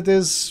long as it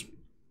is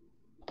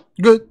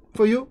good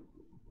for you.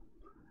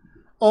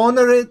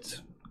 Honor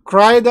it,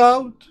 cry it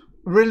out,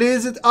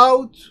 release it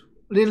out,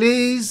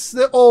 release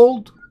the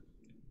old,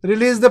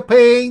 release the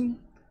pain,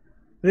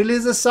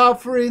 release the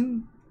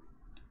suffering,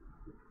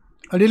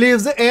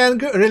 release the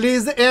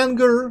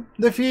anger,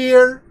 the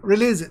fear,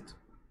 release it.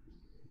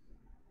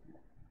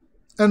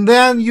 And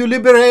then you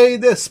liberate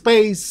the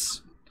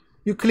space,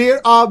 you clear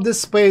up the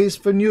space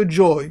for new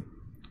joy,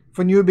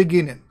 for new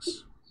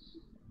beginnings.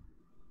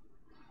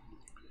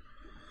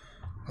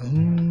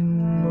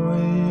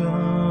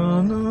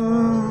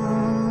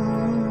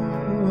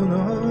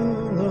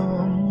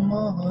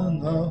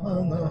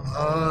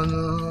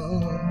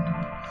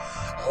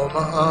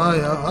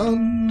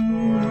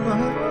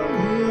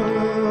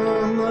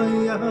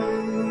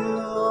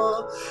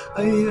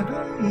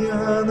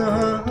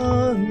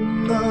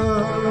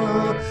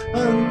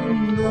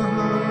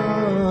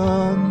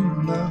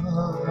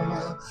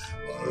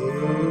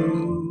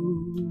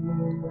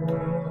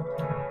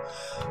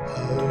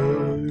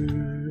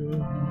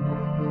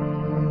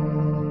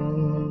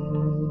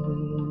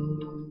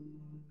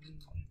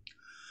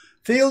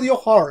 Feel your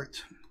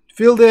heart.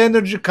 Feel the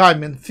energy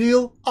coming.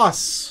 Feel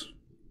us.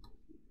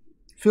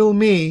 Feel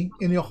me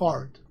in your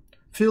heart.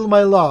 Feel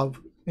my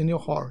love in your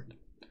heart.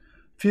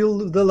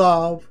 Feel the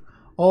love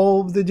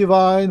of the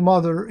Divine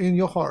Mother in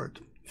your heart.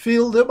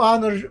 Feel the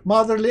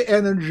motherly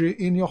energy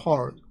in your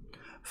heart.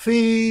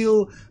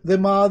 Feel the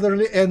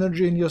motherly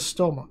energy in your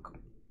stomach.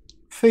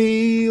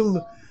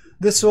 Feel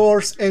the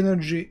source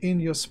energy in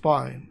your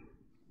spine.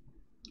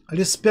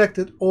 Respect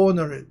it,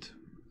 honor it.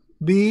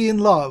 Be in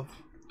love.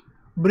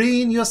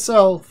 Bring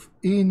yourself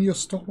in your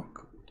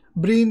stomach.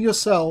 Bring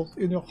yourself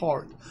in your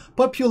heart.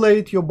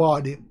 Populate your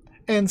body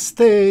and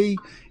stay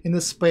in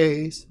a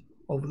space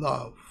of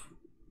love.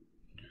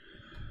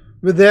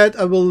 With that,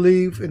 I will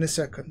leave in a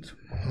second.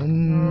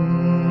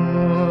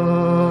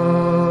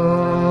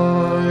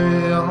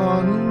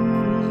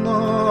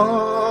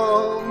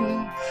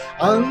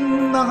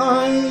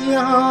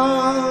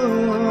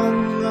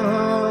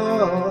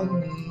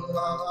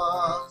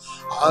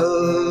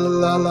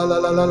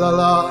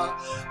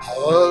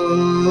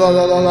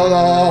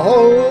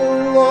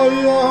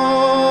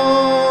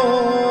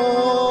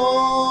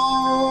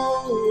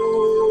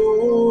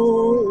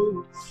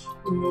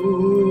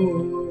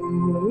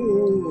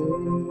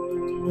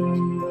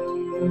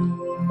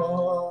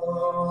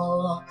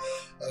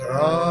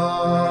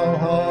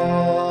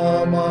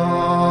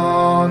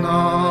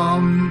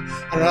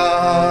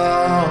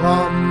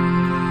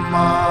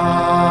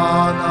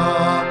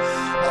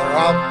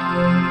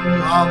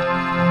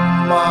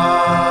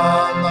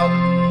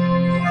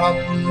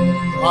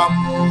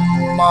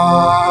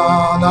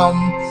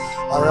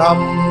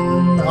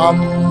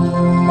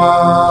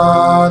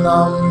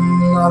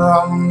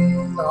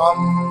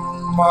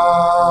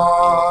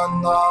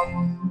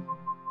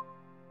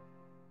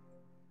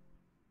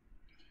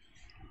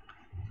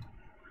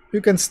 You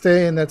can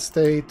stay in that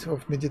state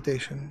of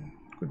meditation.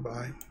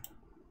 Goodbye.